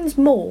explains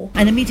more.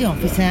 I'm a media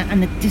officer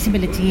and a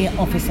disability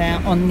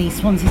officer on the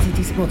Swansea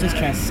City Supporters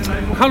Trust.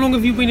 How long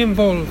have you been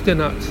involved in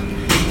that?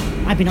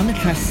 I've been on the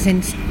trust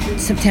since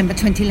September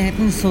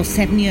 2011, so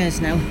 7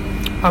 years now.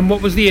 And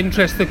what was the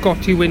interest that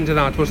got you into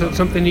that? Was it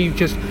something you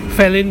just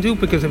fell into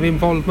because of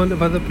involvement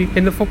of other people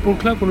in the football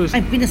club? Or was...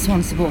 I've been a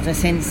Swan supporter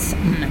since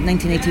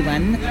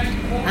 1981,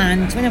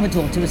 and when our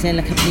daughter was ill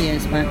a couple of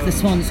years back, the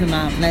Swans were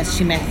marvellous.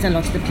 She met a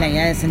lot of the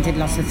players and did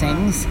lots of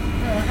things.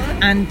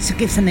 And to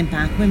give something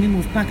back, when we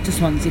moved back to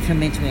Swansea from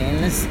Mid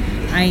Wales,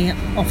 I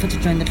offered to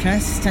join the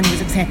trust and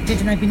was accepted,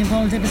 and I've been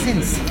involved ever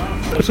since.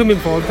 So I'm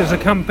involved, there's a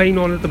campaign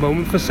on at the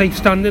moment for safe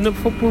standing at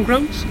football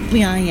grounds?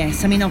 We are,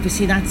 yes. I mean,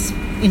 obviously that's,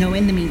 in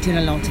the media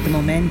a lot at the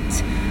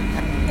moment.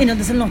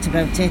 There's a lot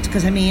about it,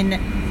 because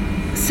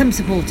some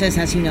supporters,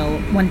 as you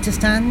know, want to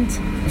stand.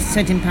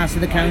 Certain parts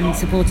of the ground,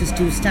 supporters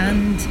do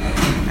stand.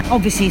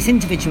 Obviously, it's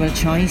individual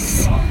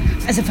choice.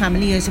 As a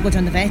family, years ago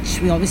down the veg,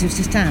 we always used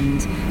to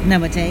stand.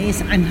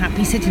 Nowadays, I'm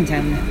happy sitting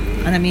down.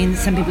 And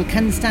some people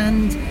can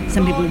stand,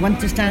 some people want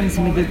to stand,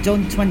 some people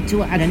don't want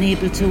to, are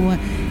unable to.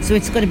 So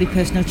it's got to be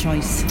personal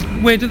choice.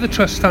 Where do the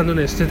trust stand on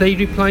this? Do they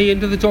reply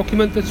into the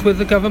document that's with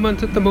the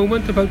government at the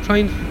moment about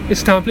trying to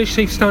establish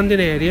safe standing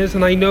areas?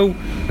 And I know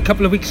a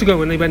couple of weeks ago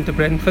when they went to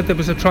Brentford, there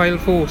was a trial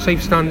for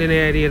safe standing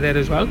area there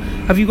as well.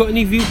 Have you got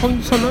any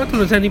viewpoints on that, or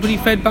has anybody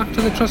fed back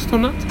to the trust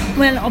on that?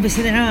 Well,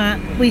 obviously there are.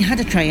 We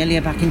had a trial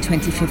here back in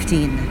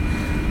 2015.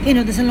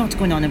 There's a lot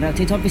going on about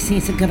it. Obviously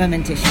it's a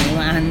government issue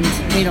and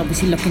we're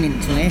obviously looking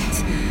into it.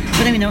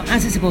 But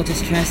as a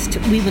supporters trust,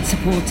 we would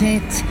support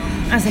it.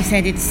 as I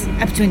said, it's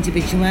up to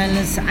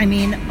individuals. I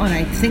mean, all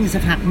right, things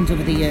have happened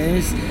over the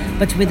years,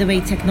 but with the way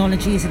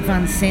technology is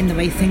advancing, the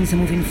way things are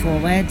moving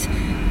forward,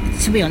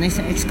 to be honest,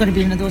 it's got to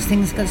be one of those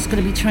things that's got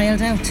to be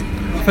trialled out.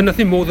 For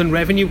nothing more than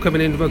revenue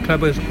coming into a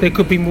club, there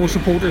could be more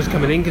supporters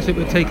coming in because it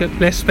would take up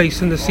less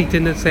space in the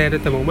seating that's there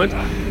at the moment.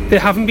 There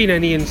haven't been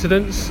any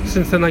incidents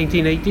since the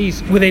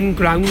 1980s within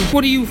grounds.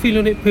 What do you feel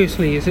on it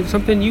personally? Is it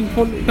something you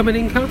want coming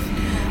in, Kath?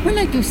 Well,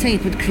 like you say,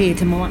 it would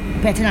create a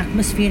better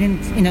atmosphere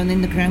in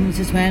the grounds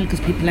as well, because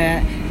people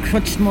are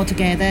crunched more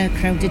together,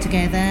 crowded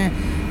together.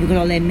 We've got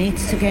all their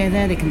mates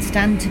together. They can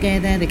stand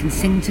together. They can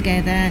sing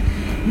together.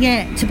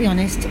 Yeah, to be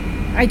honest,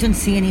 I don't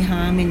see any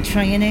harm in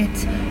trying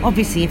it.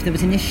 Obviously, if there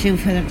was an issue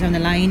further down the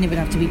line, it would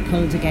have to be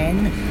pulled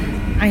again.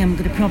 I haven't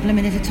got a problem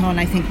in it at all.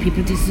 I think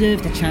people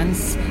deserve the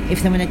chance.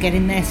 If they want to get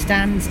in there,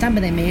 stand by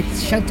their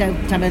mates, shout out,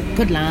 have a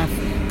good laugh.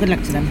 Good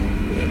luck to them.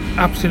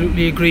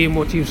 Absolutely agree in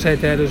what you've said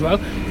there as well.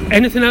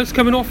 Anything else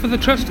coming off for the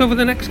Trust over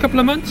the next couple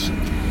of months?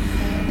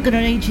 We've got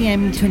our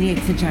AGM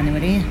 28th of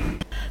January.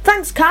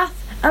 Thanks, Kath,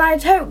 and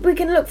I'd hope we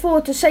can look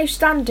forward to safe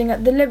standing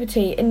at the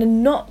Liberty in the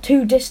not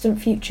too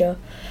distant future.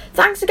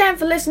 Thanks again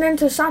for listening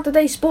to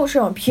Saturday Sports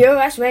Show on Pure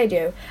West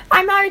Radio.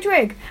 I'm Harry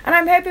Twigg, and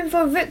I'm hoping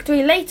for a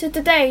victory later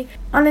today.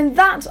 And in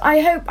that, I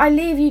hope I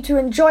leave you to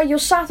enjoy your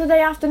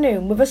Saturday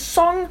afternoon with a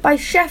song by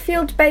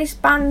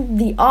Sheffield-based band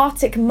The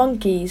Arctic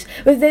Monkeys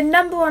with their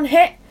number one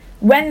hit,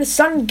 When the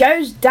Sun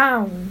Goes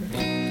Down.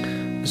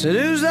 I said,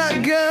 who's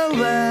that girl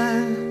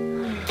there?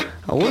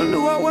 I wonder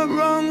what went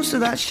wrong so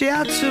that she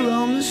had to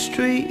roam the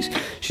streets.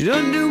 She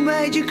doesn't do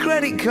major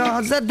credit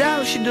cards, I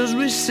doubt she does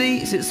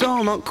receipts. It's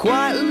all not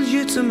quite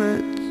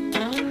legitimate.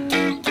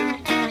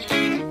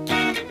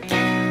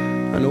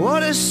 And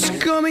what a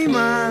scummy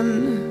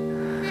man.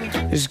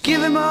 Just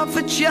give him half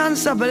a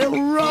chance, I bet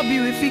he'll rob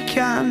you if he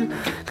can.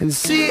 Can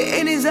see it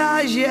in his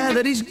eyes, yeah,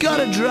 that he's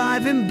got a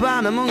driving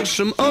ban amongst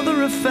some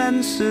other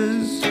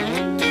offences.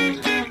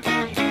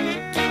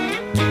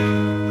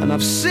 And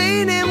I've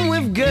seen him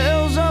with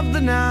girls of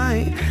the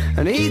night,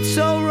 and he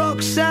told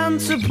Roxanne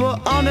to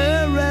put on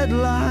her red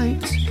light.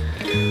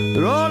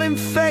 They're all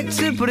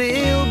infected, but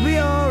he'll be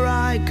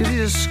alright, 'cause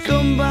he's a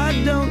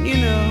scumbag, don't you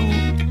know?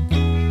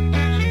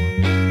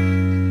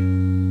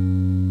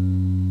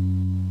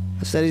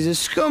 I said he's a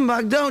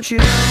scumbag, don't you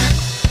know?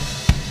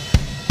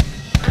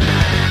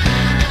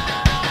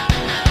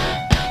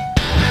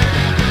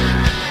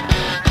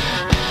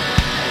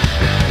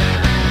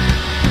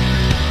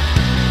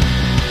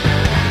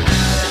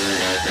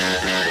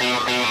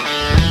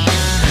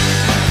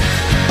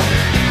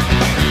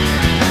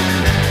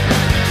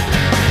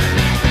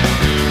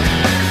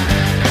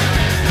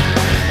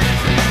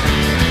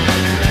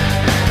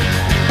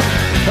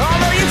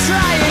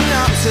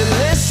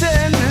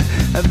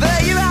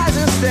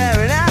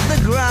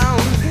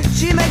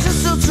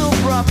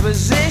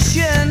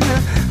 Position.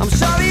 I'm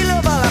sorry,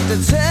 love, I'll have to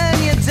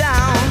turn you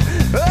down.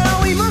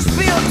 Oh, we must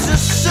be up to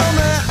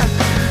summer.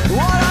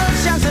 What are the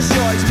chances?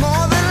 Sure, it's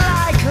more than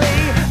likely.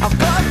 I've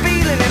got a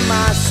feeling in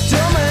my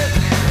stomach.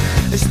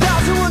 I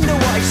start to wonder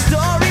what his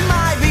story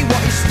might be.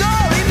 What his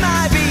story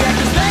might be. Yeah,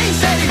 'cause they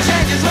said it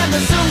changes when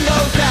the sun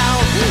goes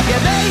down. Yeah,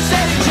 they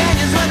said it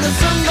changes when the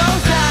sun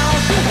goes down.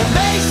 And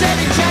they said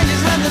it changes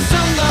when the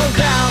sun goes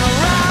down.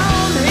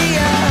 Around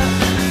here,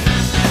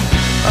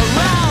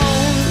 around.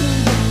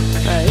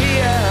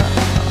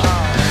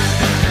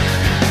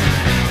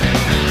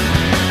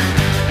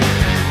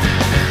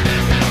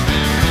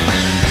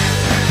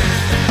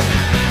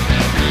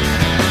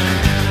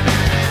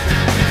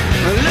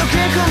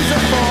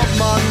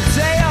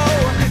 Monteo,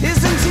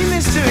 isn't he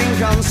Mr.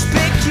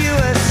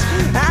 Inconspicuous?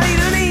 And he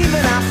doesn't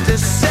even have to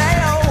say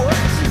oh.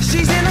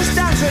 She's in the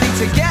stands ready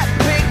to get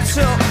picked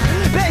up.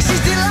 Bet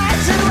she's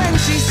delighted when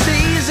she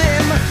sees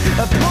him,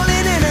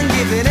 pulling in and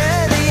giving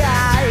her the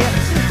eye,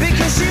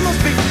 because she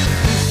must be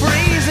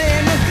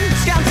freezing,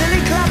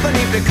 scantily clad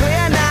beneath the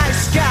clear night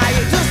sky.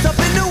 It does stop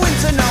in the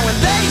winter now, and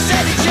they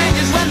said it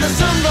changes when the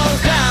sun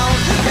goes down.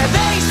 Yeah,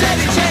 they said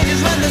it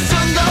changes when the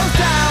sun goes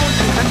down.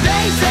 And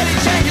they said it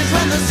changes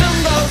when the sun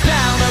goes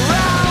down.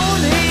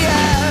 Around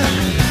here,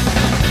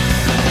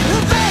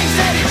 they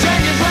said it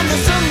changes when the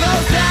sun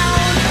goes down.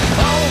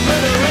 Over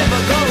the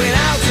river going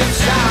out of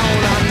town.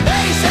 And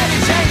they said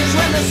it changes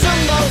when the sun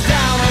goes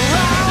down.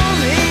 Around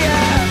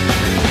here,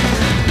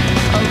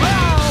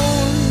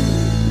 around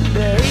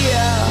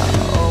here.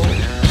 Oh.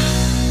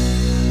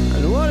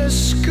 And what a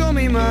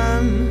scummy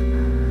man.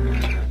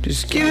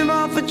 Just give him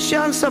half a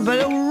chance, I bet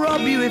he'll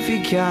rob you if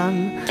he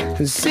can.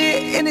 And see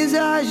it in his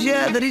eyes,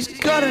 yeah, that he's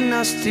got a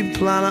nasty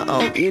plan. I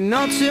hope you're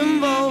not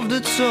involved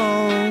at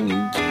all.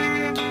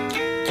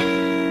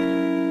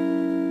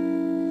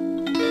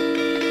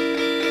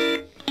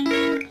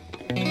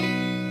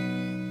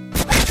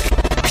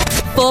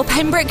 For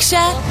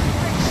Pembrokeshire,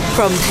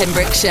 from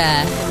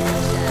Pembrokeshire,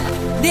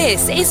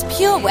 this is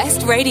Pure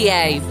West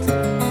Radio.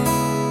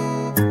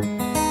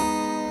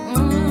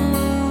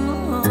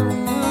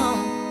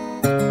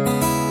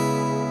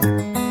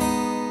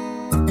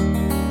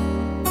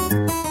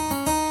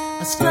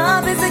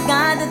 Scrub is a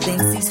guy that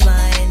thinks he's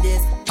fly and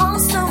is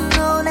also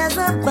known as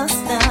a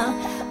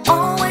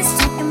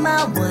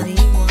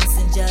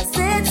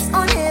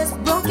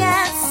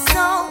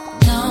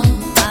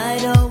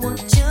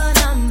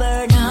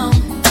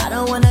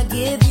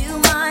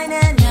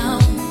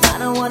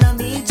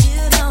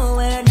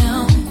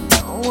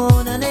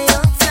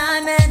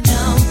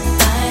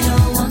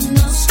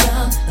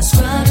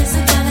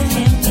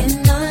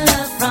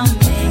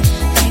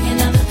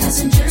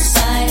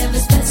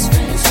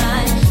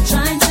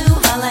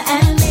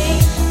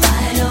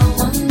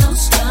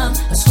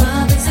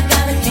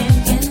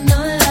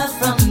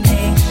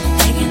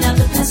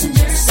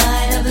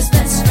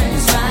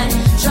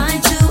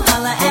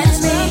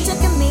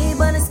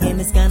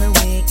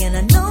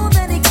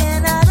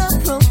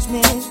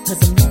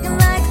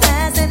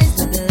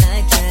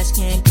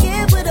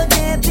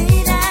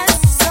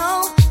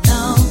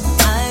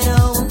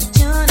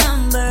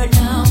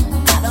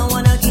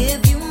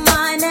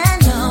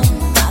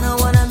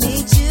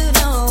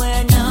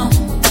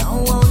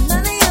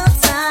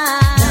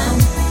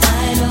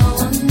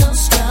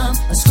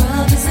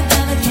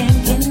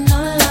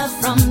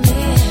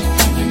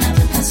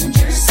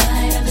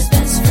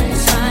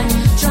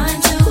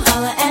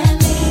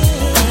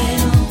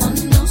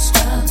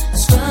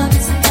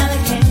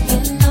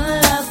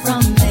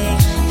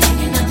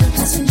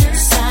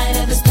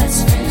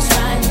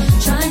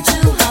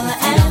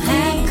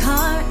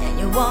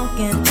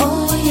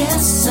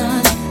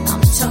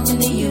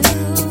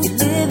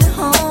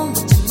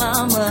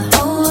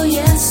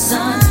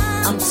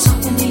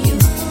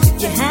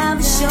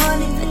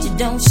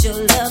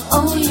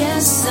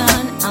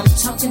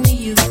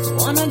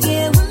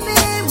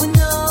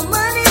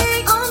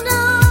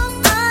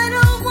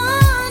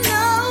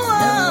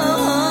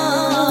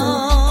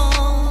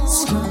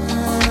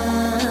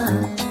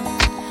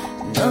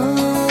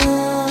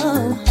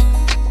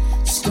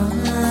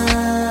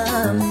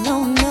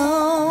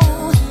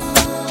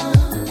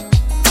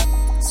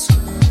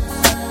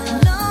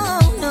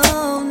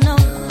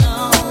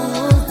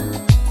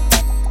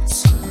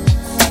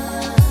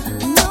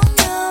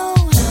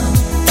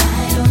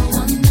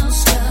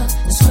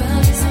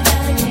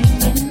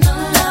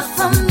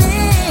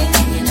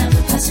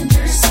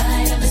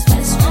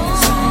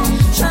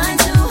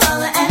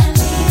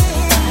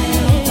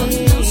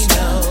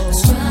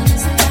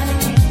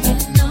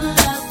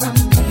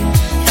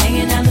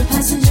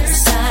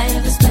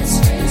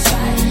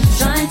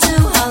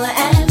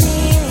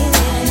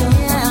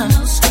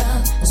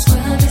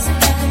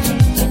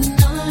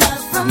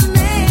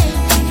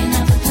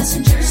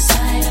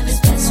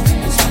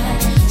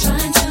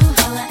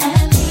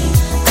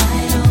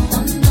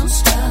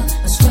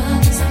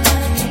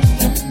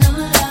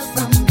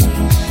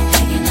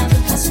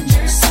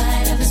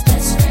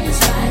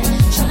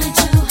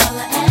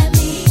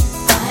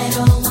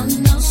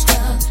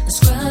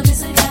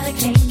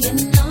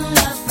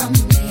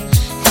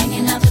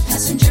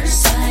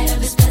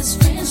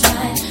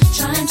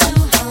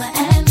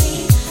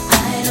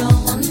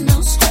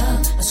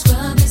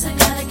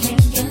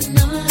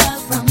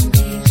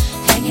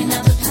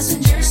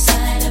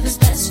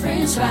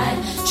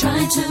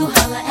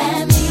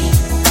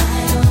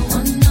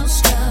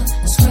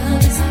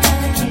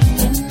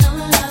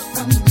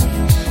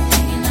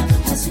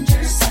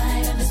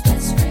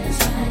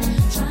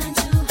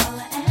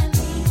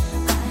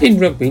In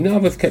rugby,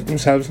 Narberth kept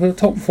themselves in the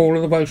top 4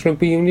 of the Welsh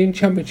Rugby Union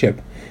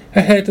Championship,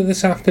 ahead of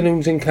this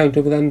afternoon's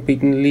encounter with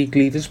unbeaten league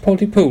leaders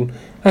Pontypool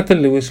at the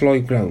Lewis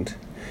Lloyd Ground.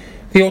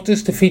 The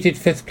Otters defeated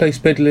 5th place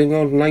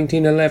Bidlingham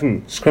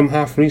 19-11. Scrum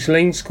half Rhys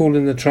Lane scored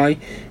in the try,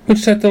 which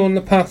set them on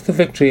the path to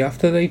victory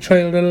after they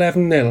trailed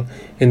 11-0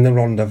 in the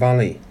Rhondda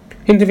Valley.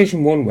 In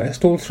Division 1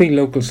 West, all 3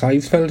 local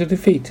sides fell to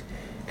defeat.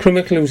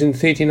 Crymych losing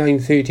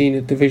 39-13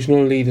 at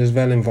divisional leaders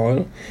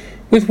Vellinfoyle,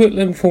 with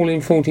Whitland falling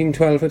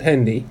 14-12 at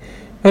Hendy,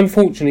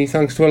 unfortunately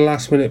thanks to a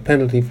last-minute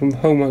penalty from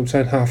home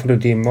outside Harford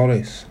Dean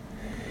Morris.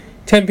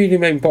 Tempe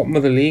remained bottom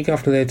of the league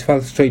after their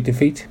 12th straight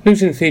defeat,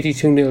 losing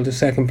 32-0 to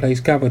second place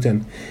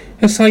Gabberton,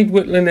 a side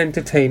Whitland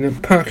entertain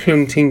at Park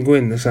Llwntyn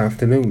Gwyn this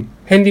afternoon.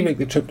 Hendy make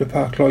the trip to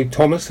Park Lloyd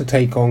Thomas to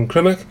take on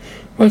Crymych,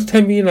 whilst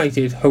Tempe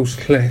United host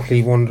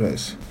Cleckley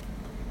Wanderers.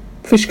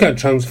 Fishguard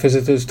trounced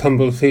visitors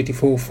tumbled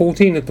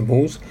 34-14 at the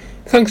Moors,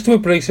 thanks to a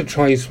brace of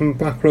tries from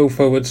back row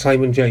forward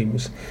Simon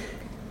James,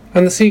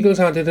 and the Seagulls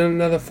added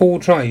another 4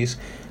 tries.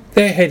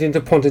 They're heading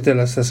to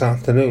Pontedillas this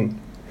afternoon.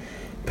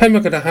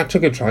 Pembroke had a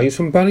hat-trick of tries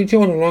from Barry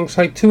John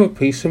alongside 2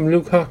 apiece from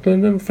Luke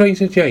Hartland and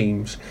Fraser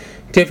James.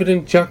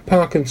 Dividend Jack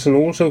Parkinson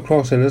also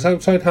crossing as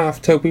outside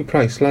half Toby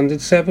Price landed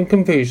 7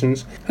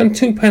 conversions and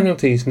 2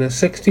 penalties in a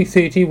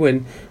 60-30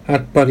 win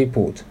at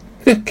Buddyport.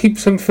 That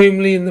keeps them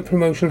firmly in the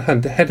promotion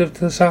hunt ahead of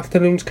this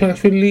afternoon's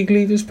clash with league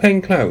leaders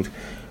Pencloud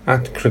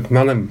at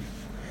Crickmallam.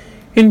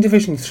 In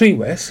Division 3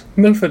 West,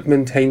 Milford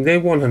maintained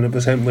their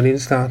 100% winning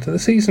start to the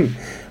season,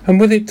 and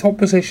with it top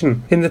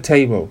position in the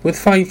table, with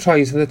 5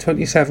 tries in the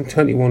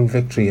 27-21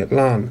 victory at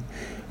Larne.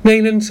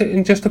 Neyland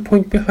sitting just a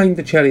point behind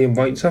the Cherry and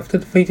Whites after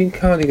defeating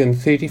Cardigan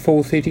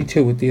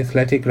 34-32 at the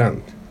Athletic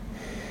Ground.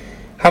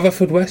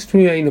 Haverfordwest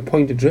remain a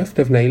point adrift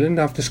of Neyland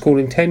after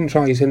scoring 10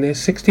 tries in their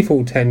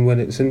 64-10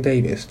 win at St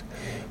Davis,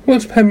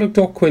 whilst Pembroke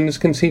Dock Quins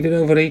conceded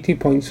over 80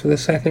 points for the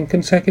second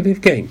consecutive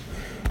game,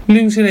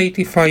 losing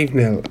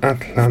 85-0 at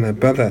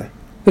Llanybother.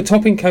 The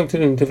top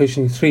encounter in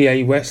Division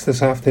 3A West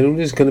this afternoon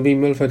is going to be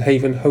Milford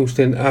Haven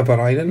hosting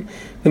Aberylan,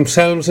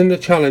 themselves in the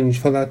challenge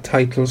for that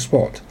title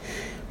spot.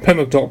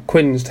 Pembroke Dock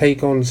Quins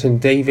take on St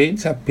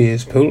David's at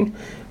Beerspool,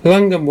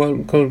 Langham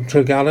welcome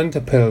Tregallen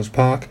to Pills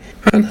Park,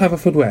 and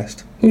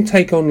Haverfordwest, who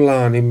take on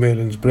Larne in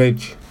Merlin's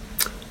Bridge.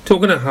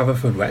 Talking of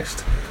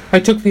Haverfordwest, I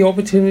took the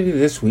opportunity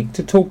this week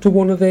to talk to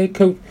one of their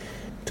Talking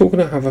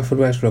of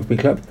Haverfordwest Rugby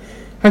Club,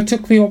 I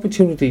took the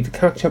opportunity to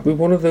catch up with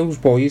one of those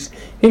boys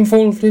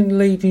involved in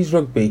ladies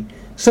rugby,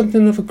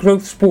 something of a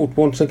growth sport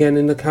once again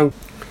in the county.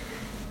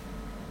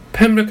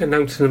 Pembroke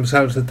announced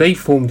themselves that they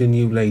formed a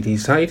new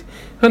ladies side,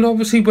 and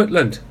obviously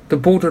Whitland, the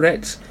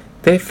Borderettes,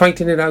 they're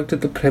fighting it out at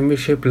the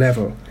Premiership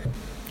level.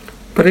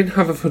 But in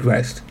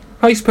Haverfordwest,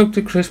 I spoke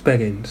to Chris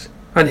Beggins,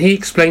 and he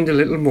explained a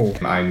little more.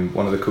 I'm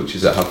one of the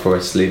coaches at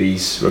Haverfordwest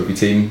ladies rugby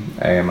team.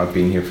 I've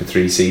been here for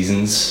 3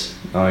 seasons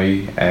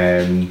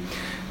now.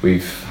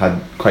 We've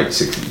had quite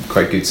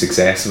good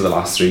success over the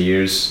last 3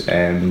 years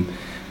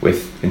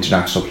with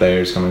international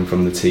players coming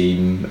from the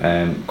team,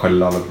 quite a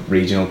lot of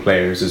regional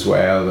players as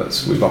well.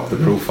 We've upped the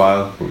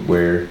profile.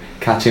 We're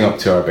catching up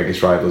to our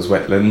biggest rivals,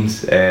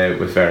 Whitland,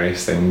 with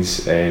various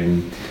things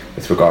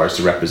with regards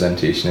to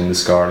representation in the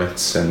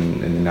Scarlets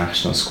and in the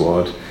national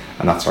squad,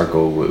 and that's our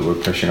goal. We're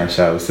pushing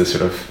ourselves to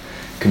sort of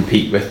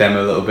compete with them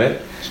a little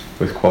bit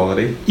with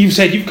quality. You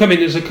said you've come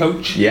in as a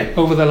coach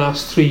over the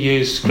last 3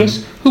 years, Chris.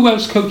 Mm-hmm. Who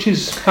else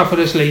coaches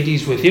Haverfordwest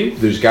ladies with you?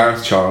 There's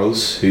Gareth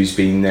Charles, who's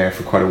been there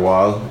for quite a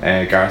while.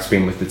 Gareth's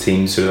been with the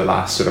team sort of the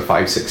last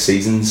 5-6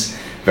 seasons.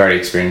 Very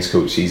experienced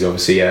coach. He's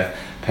obviously a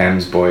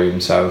Pem's boy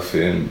himself,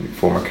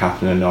 former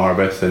captain of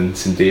Narberth and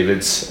St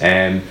David's.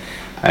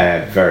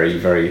 Very,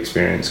 very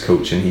experienced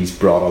coach, and he's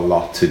brought a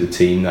lot to the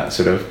team. That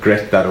sort of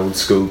grit, that old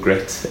school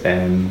grit,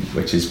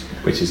 which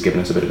has given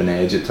us a bit of an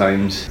edge at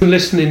times.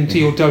 Listening to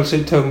your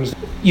dulcet tones,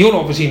 you're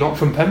obviously not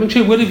from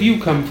Pembrokeshire. Where have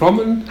you come from,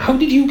 and how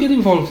did you get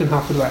involved in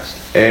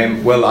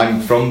Haverfordwest? Well,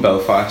 I'm from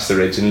Belfast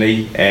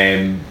originally,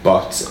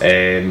 but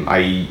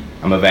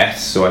I'm a vet,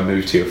 so I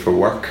moved here for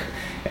work.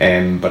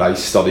 But I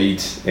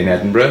studied in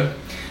Edinburgh,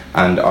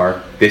 and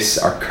our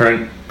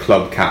current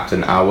club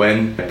captain,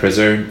 Awen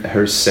Priser,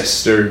 her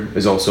sister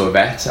is also a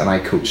vet, and I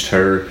coached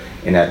her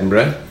in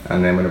Edinburgh.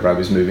 And then whenever I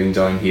was moving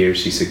down here,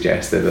 she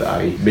suggested that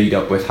I meet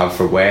up with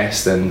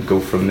Haverfordwest and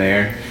go from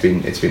there.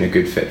 It's been a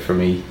good fit for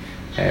me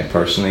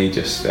personally.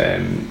 Just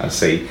I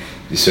say,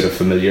 sort of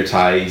familiar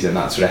ties, and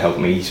that sort of helped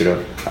me sort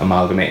of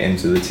amalgamate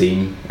into the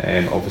team.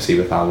 Obviously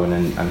with Awen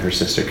and her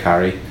sister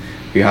Carrie,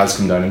 who has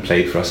come down and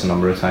played for us a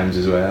number of times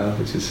as well,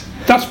 which is...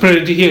 That's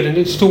brilliant to hear, and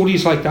it's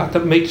stories like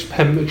that makes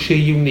Pembrokeshire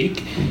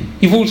unique.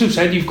 You've also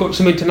said you've got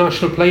some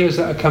international players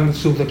that are coming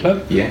through the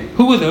club. Yeah.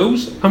 Who are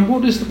those, and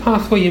what is the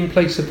pathway in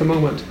place at the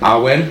moment?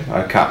 Awen,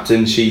 our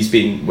captain, she's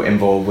been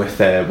involved with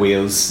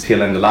Wales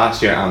tail end of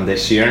last year and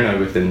this year now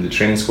within the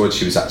training squad.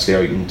 She was actually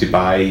out in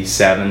Dubai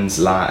Sevens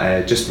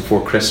just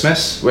before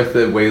Christmas with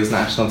the Wales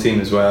national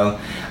team as well.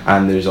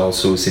 And there's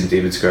also St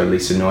David's girl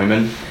Lisa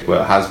Neumann.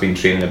 Well, has been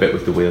training a bit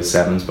with the Wales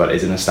Sevens, but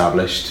is an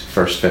established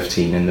first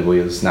 15 in the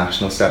Wales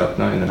national setup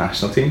now in the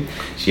national team.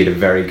 She had a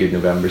very good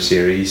November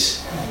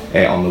series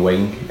on the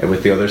wing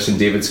with the other St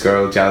David's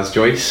girl Jazz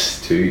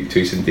Joyce, two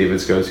St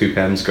David's girls, two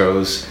Pembs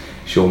girls,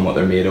 showing what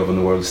they're made of on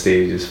the world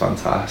stage is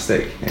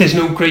fantastic. There's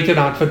no greater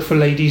advert for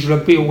ladies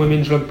rugby or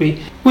women's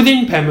rugby.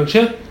 Within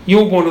Pembrokeshire,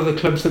 you're one of the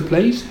clubs that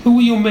plays. Who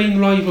are your main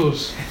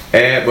rivals?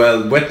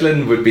 Well,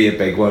 Whitland would be a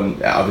big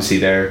one. Obviously,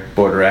 they're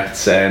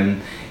borderettes.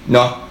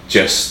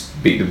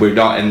 We're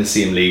not in the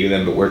same league with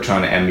them, but we're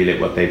trying to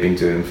emulate what they've been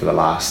doing for the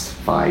last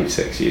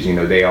 5-6 years. You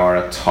know, they are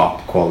a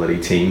top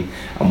quality team,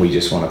 and we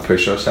just want to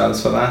push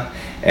ourselves for that.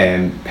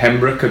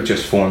 Pembroke have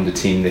just formed a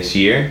team this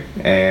year,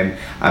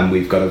 and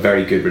we've got a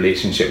very good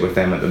relationship with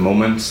them at the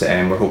moment.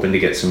 We're hoping to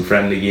get some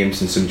friendly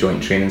games and some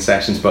joint training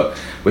sessions.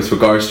 But with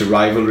regards to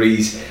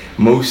rivalries,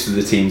 most of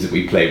the teams that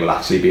we play will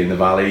actually be in the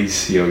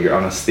valleys. You know, your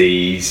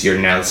Honesties, your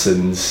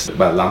Nelsons.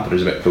 Well,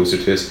 Lampeter's a bit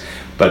closer to us.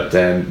 But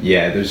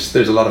there's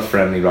a lot of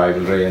friendly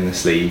rivalry in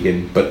this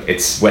league, but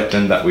it's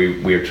Whitland that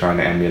we're trying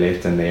to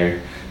emulate, and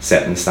they're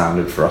setting the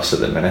standard for us at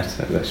the minute,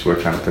 which we're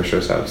trying to push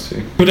ourselves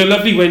to. With a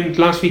lovely win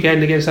last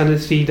weekend against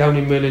Honesty down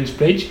in Merlin's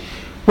Bridge,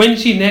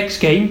 when's your next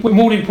game?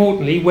 More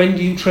importantly, when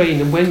do you train,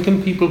 and when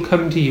can people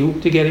come to you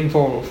to get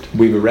involved?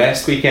 We have a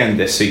rest weekend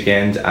this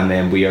weekend, and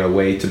then we are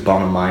away to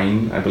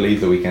Bonamine, I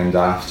believe, the weekend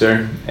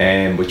after,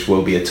 which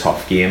will be a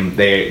tough game.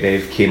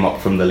 They've came up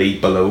from the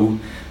league below,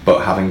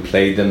 but having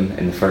played them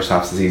in the first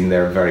half of the season,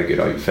 they're a very good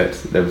outfit.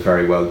 They're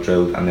very well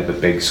drilled, and they have a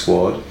big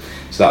squad.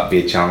 So that'd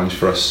be a challenge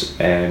for us.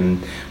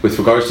 With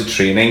regards to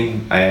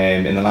training,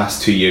 in the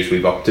last 2 years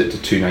we've upped it to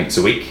 2 nights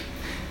a week.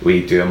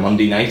 We do a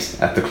Monday night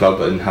at the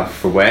club in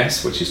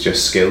Haverfordwest, which is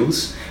just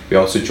skills. We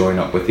also join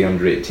up with the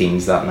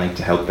under-18s that night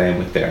to help them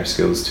with their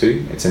skills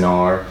too. It's an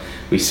hour,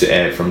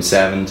 from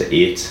 7 to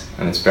 8,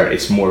 and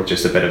it's more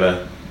just a bit of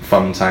a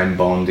fun time,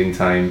 bonding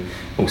time,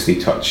 mostly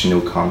touch,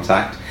 no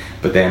contact.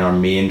 But then our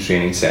main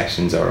training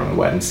sessions are on a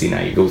Wednesday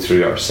night. Go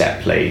through our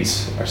set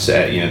plays,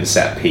 the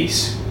set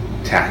piece,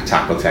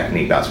 tackle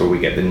technique. That's where we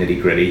get the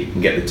nitty gritty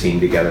and get the team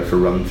together for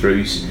run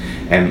throughs.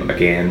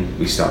 Again,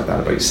 we start that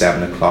about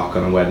 7 o'clock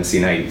on a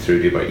Wednesday night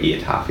through to about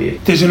 8, half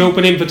 8. There's an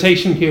open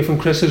invitation here from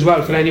Chris as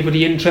well for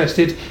anybody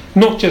interested,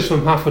 not just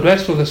from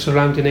Haverfordwest or the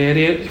surrounding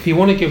area. If you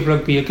want to give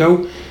rugby a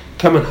go,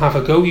 come and have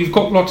a go. You've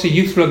got lots of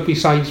youth rugby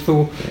sides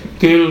for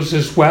girls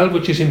as well,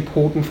 which is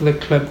important for the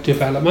club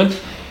development.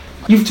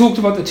 You've talked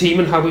about the team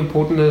and how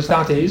important as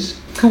that is.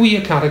 Who are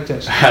your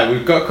characters?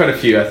 We've got quite a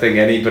few. I think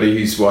anybody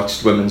who's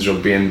watched women's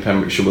rugby in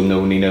Pembrokeshire will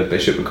know Nina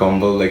Bishop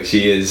McConville. Like,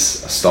 she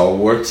is a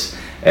stalwart.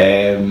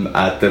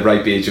 At the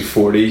ripe age of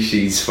 40,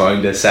 she's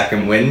found a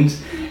second wind,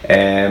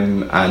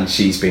 and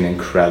she's been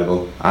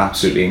incredible,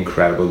 absolutely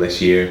incredible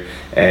this year.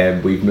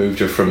 We've moved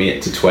her from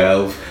 8 to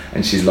 12,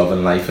 and she's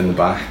loving life in the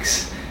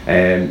backs.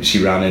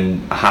 She ran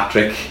in a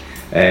hat-trick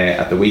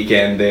at the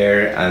weekend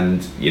there,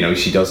 and you know,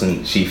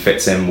 she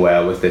fits in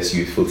well with this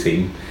youthful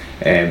team,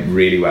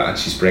 really well. And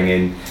she's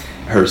bringing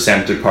her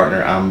centre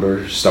partner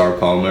Amber Starr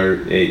Palmer,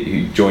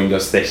 who joined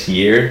us this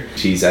year.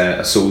 She's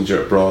a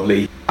soldier at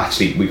Broadley.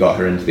 Actually, we got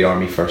her into the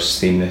Army Firsts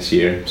team this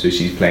year, so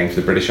she's playing for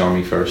the British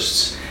Army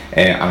Firsts,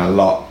 and a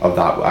lot of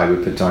that I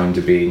would put down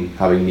to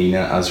having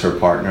Nina as her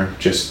partner,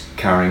 just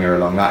carrying her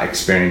along. That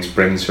experience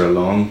brings her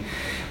along.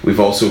 We've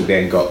also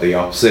then got the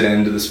opposite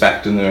end of the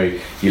spectrum there.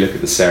 You look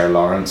at the Sarah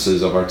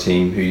Lawrences of our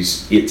team,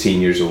 who's 18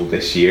 years old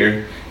this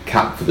year,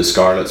 capped for the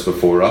Scarlets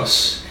before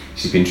us.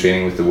 She's been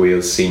training with the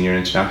Wales senior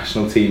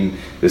international team.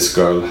 This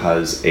girl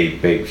has a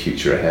big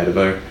future ahead of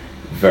her.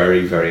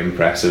 Very, very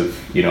impressive.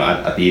 You know,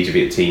 at the age of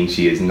 18,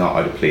 she is not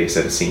out of place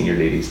at a senior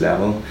ladies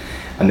level.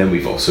 And then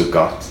we've also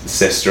got the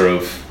sister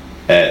of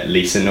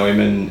Lisa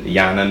Neumann,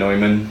 Jana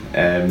Neumann,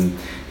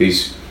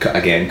 who's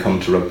again come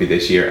to rugby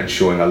this year and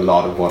showing a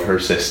lot of what her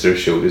sister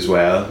showed as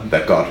well,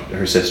 that got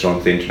her sister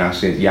onto the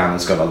international.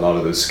 Jana's got a lot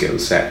of those skill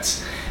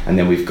sets. And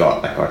then we've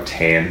got like our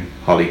 10,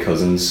 Holly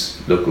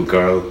Cousins, local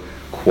girl,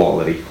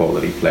 quality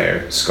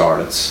player,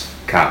 Scarlets,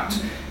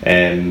 capped,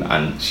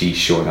 and she's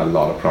showing a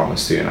lot of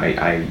promise too, and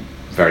I'm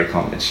very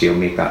confident she'll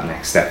make that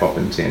next step up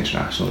into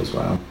international as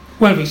well.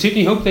 Well, we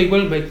certainly hope they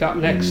will make that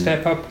next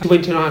step up to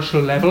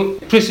international level.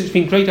 Chris, it's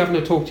been great having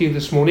a talk to you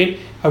this morning.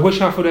 I wish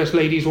Haverfordwest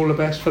ladies all the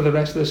best for the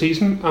rest of the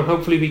season, and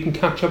hopefully we can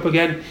catch up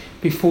again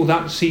before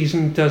that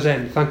season does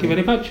end. Thank you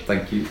very much.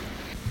 Thank you.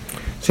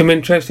 Some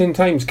interesting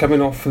times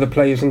coming off for the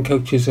players and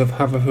coaches of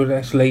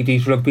Haverfordwest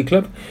Ladies Rugby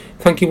Club.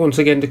 Thank you once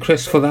again to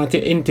Chris for that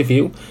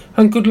interview,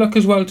 and good luck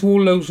as well to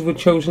all those who were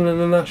chosen in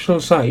the national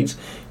sides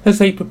as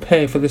they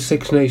prepare for the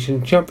Six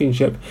Nations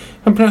Championship,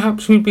 and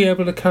perhaps we'll be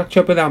able to catch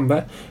up with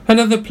Amber and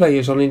other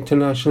players on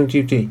international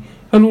duty,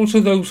 and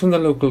also those from the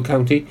local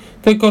county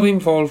that got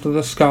involved with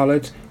the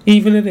Scarlets,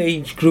 even at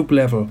age group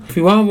level. If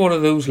you are one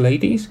of those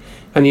ladies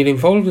and you're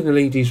involved in the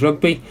ladies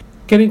rugby,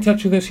 get in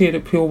touch with us here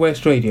at Pure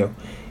West Radio.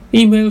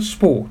 Email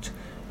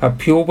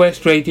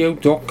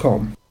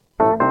sport@purewestradio.com.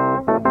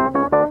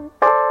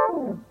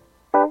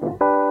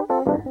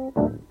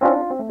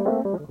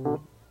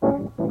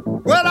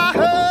 Well, I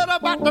heard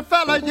about the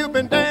fella you've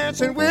been dancing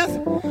dancing with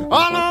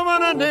all over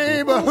the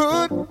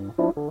neighborhood.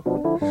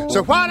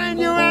 So why didn't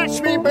you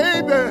ask me,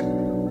 baby?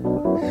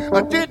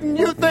 Or didn't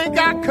you think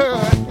I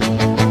could?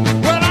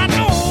 Well, I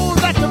know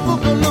that the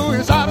boogaloo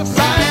is out of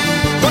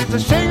sight, but the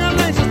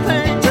shing-a-ling's a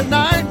thing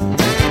tonight.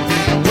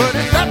 But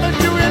if that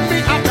was you and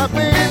me out there,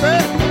 baby,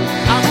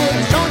 I would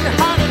have shown you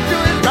how to do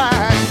it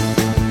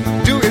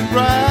right. Do it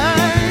right.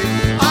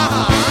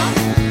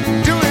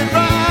 Do it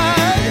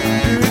right.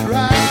 Do it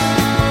right.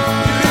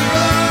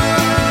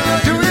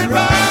 Do it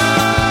right.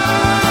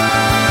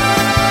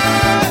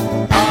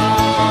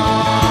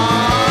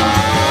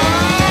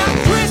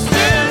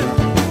 Twisted.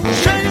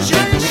 Shake it,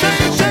 shake it,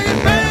 shake it, shake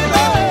it,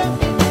 baby.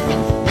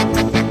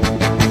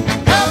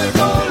 How it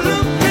go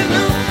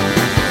loop-de-loop.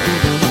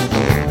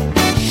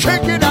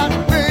 Shake it out,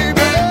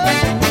 baby.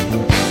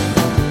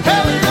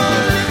 How it go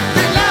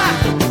loop-de-loop.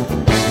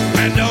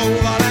 Bend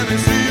over, let me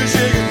see you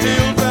shake your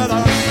tail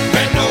feather.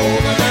 Bend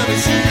over, let me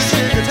see you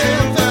shake your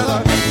tail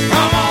feather.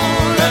 Come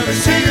on, let me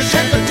see you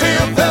shake your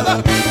tail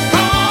feather.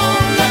 Come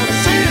on, let me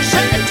see you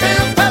shake your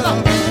tail feather.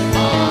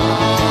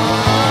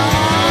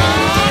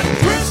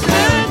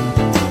 Twisted.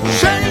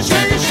 Shake it,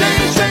 shake it,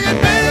 shake it, shake it,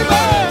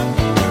 baby.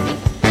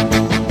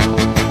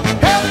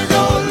 How it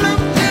go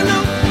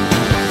loop-de-loop.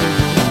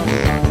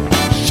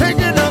 Shake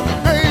it up,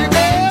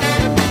 baby.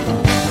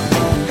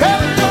 How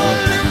it go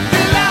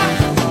loop-de-loop.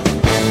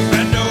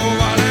 Bend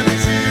over, let me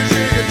see you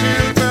shake your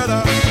tail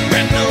feather.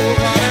 Bend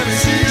over, let me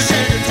see you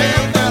shake your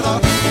tail feather.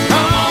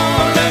 Come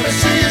on, let me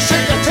see you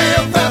shake your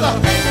tail feather.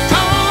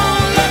 Come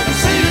on, let me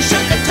see you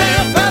shake your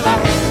tail feather.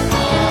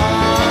 Come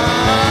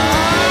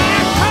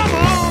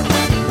on.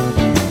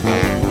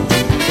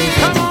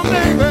 Come on,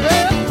 baby.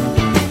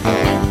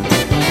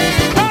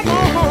 Come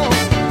on.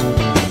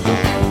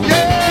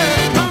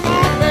 Yeah, come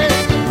on, baby.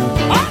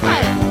 All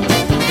right.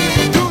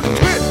 Do the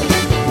twist.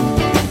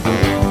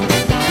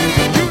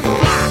 Do the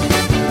fly.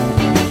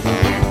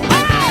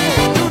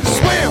 Oh, do the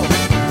swim.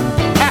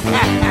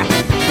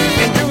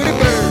 And do the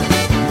bird.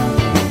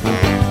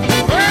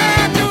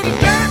 Well, do the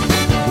duck.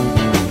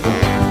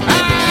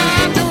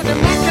 Do the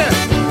monkey.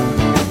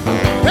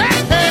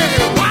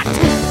 Hey, what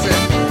is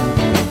it?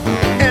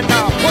 And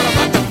what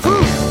about the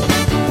food?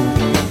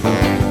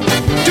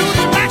 Do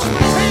the mashed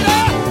potato.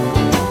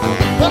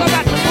 What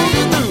about the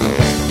boogaloo?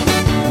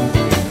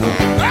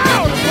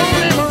 Oh, the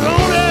rolling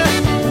maroni.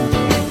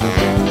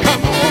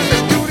 Come on,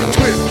 let's do the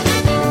twist.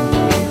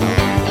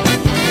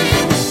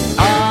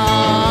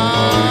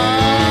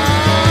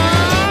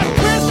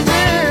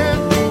 Twisted.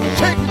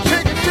 Shake it,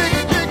 shake it, shake it,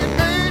 shake it,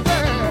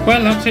 baby.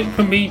 Well, that's it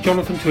from me,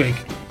 Jonathan Twig,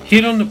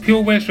 here on the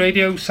Pure West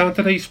Radio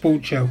Saturday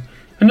Sports Show.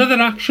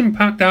 Another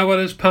action-packed hour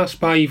has passed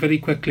by very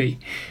quickly.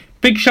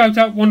 Big shout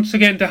out once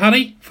again to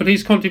Harry for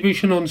his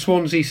contribution on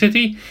Swansea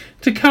City,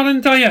 to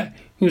Karen Dyer,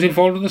 who's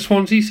involved with the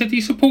Swansea City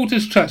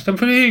Supporters Trust, and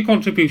for her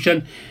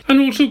contribution, and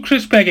also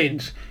Chris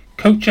Beggins,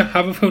 coach at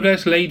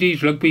Haverfordwest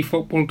Ladies Rugby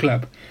Football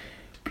Club.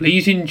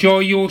 Please enjoy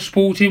your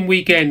sporting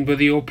weekend,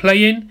 whether you're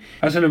playing,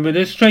 as an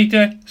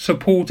administrator,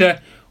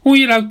 supporter, or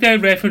you're out there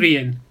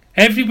refereeing.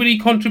 Everybody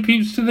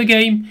contributes to the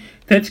game.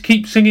 Let's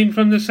keep singing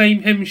from the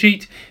same hymn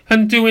sheet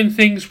and doing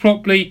things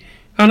properly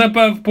and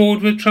above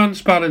board with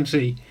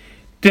transparency.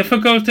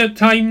 Difficult at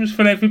times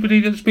for everybody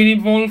that's been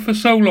involved for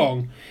so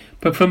long,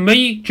 but for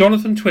me,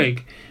 Jonathan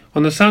Twig,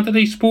 on the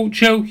Saturday Sports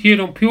Show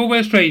here on Pure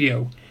West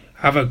Radio,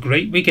 have a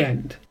great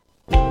weekend.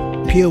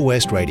 Pure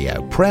West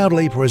Radio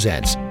proudly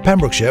presents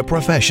Pembrokeshire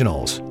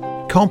Professionals.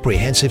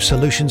 Comprehensive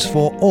solutions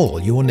for all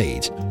your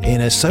needs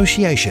in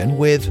association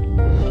with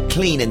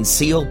Clean and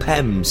Seal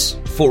PEMS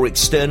for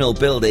external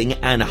building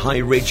and high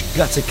ridge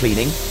gutter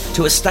cleaning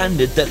to a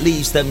standard that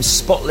leaves them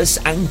spotless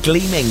and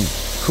gleaming.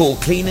 Call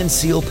Clean and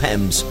Seal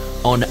PEMS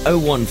on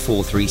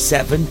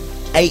 01437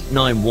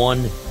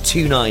 891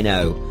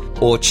 290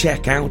 or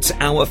check out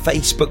our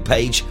Facebook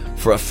page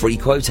for a free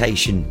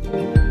quotation.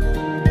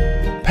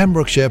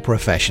 Pembrokeshire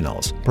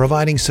Professionals,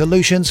 providing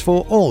solutions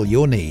for all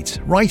your needs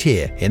right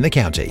here in the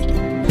county.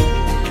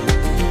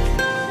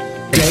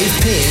 Dave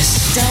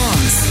Pearce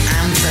Dance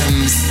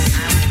Anthems.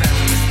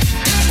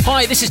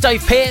 Hi, this is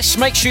Dave Pearce.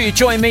 Make sure you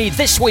join me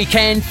this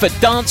weekend for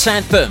Dance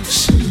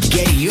Anthems.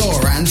 Get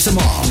your anthem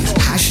on.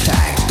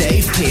 Hashtag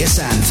Dave Pearce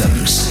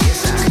Anthems.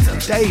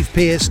 Dave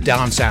Pearce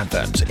Dance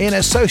Anthems in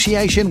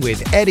association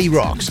with Eddie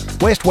Rocks,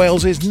 West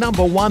Wales's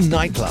 #1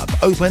 nightclub,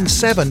 open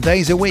 7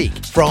 days a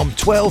week from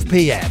 12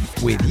 p.m.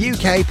 with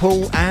UK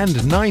pool and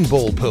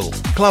 9-ball pool.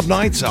 Club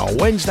nights are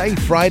Wednesday,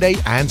 Friday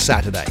and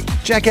Saturday.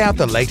 Check out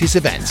the latest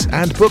events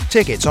and book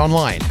tickets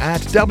online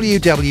at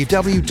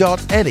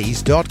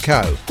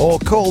www.eddies.co or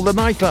call the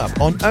nightclub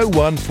on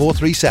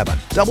 01437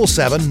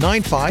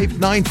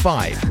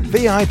 779595.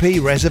 VIP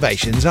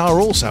reservations are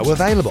also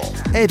available.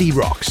 Eddie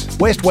Rocks,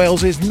 West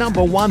Wales's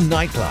 #1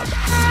 nightclub.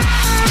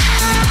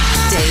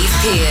 Dave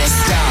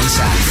Pearce Dance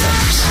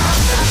Anthems.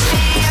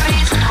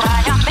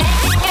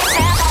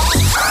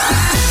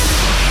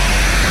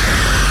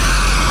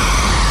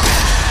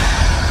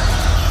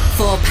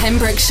 For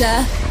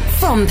Pembrokeshire,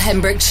 from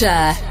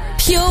Pembrokeshire,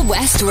 Pure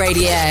West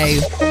Radio.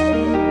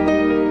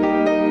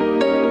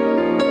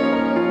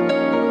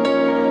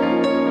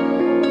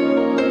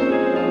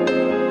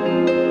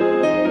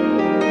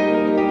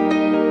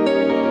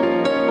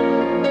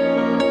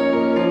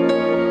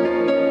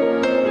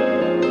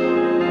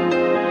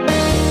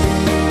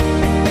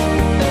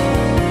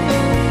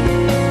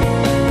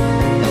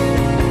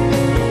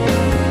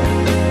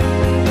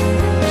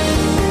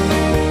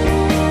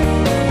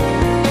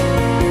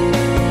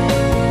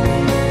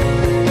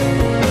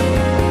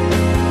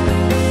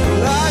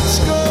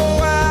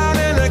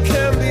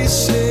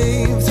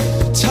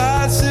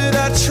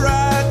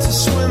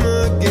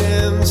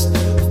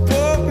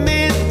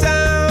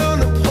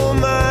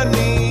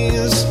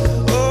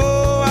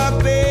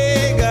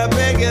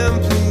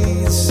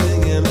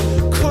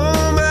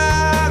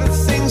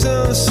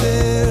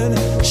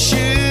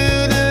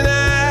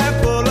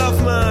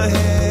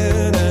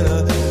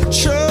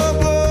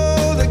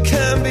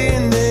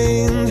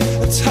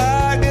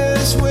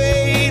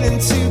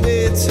 to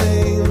be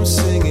tamed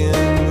singing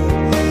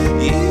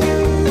you.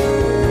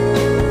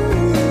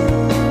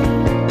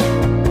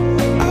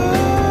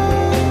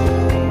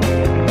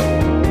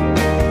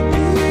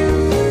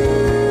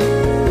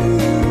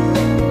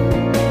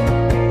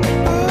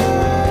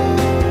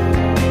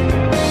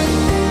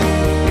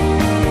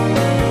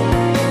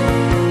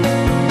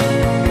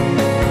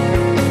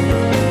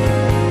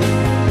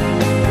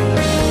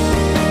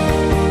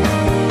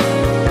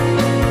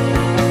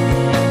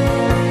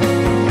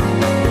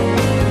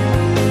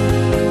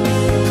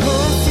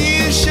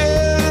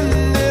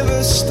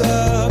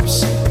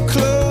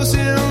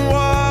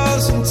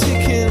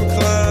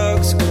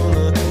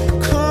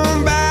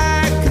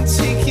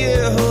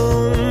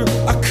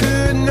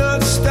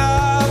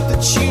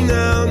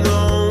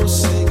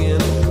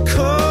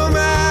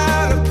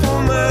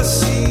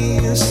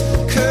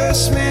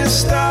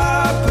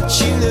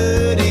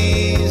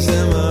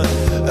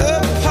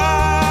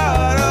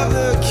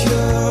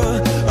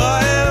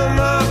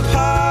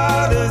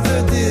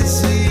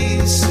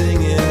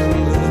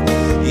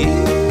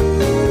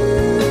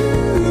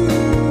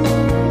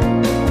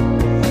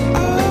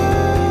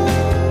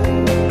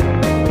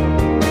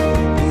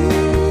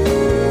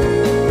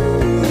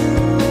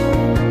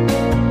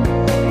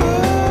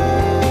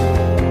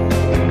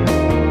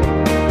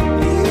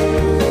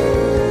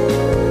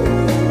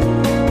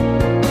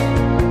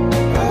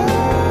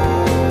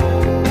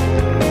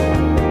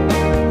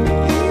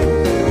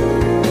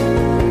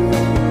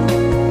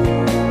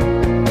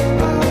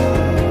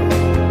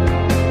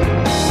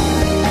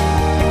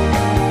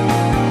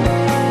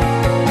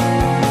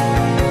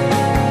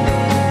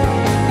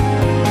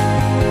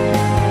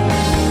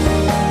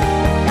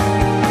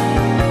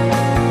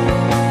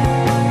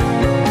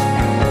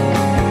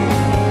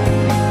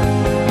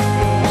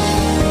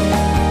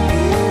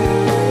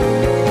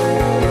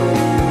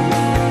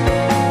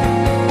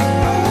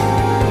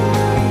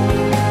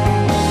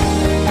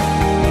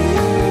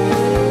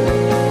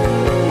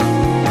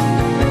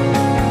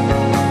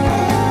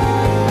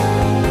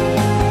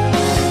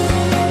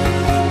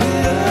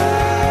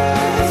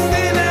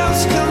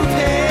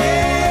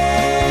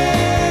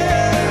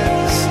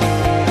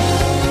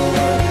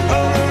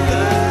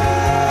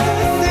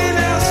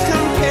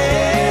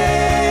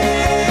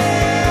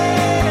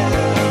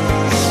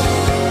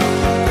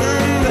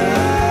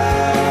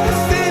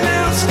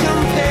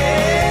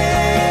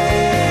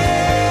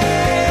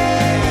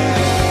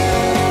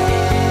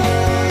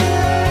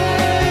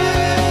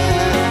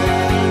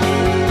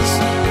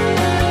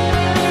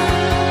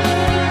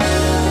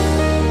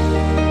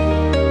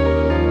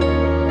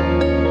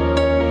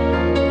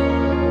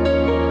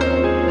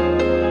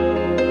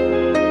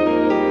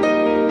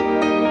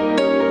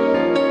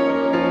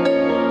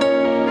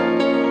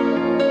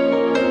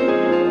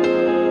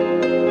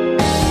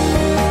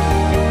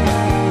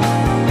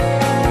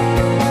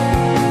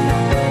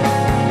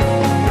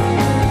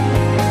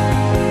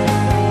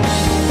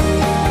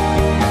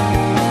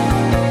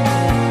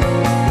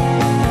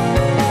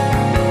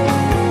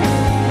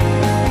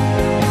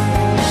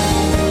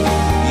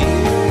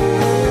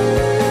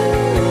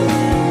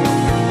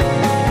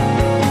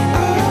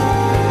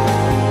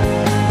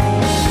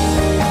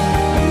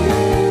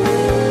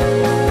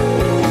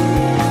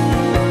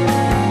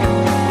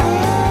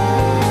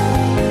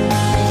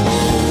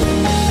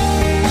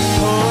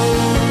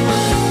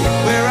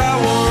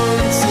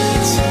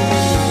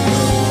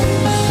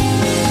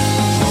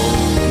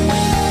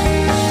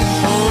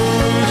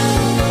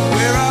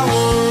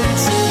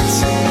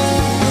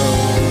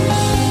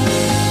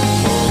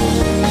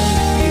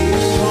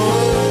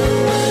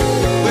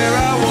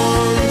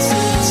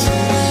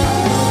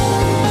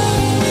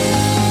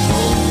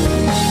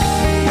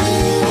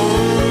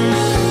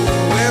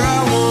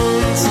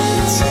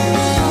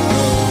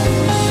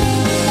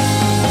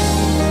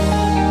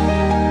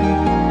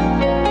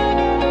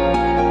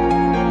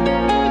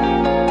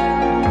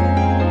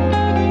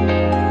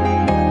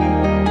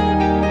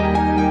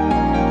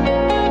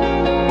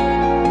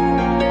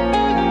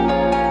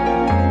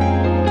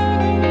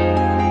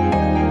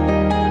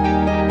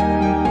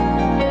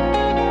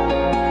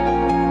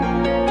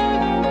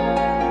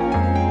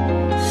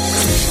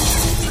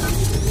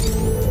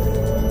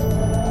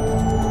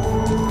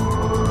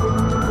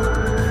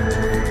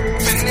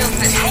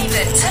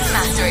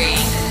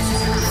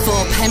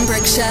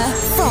 Pembrokeshire,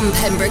 from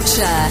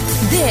Pembrokeshire,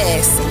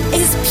 this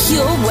is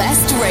Pure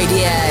West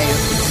Radio.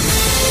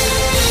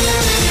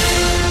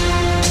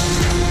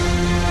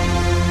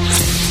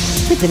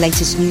 With the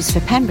latest news for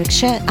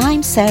Pembrokeshire,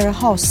 I'm Sarah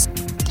Hoss.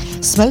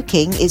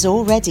 Smoking is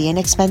already an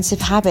expensive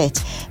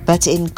habit, but in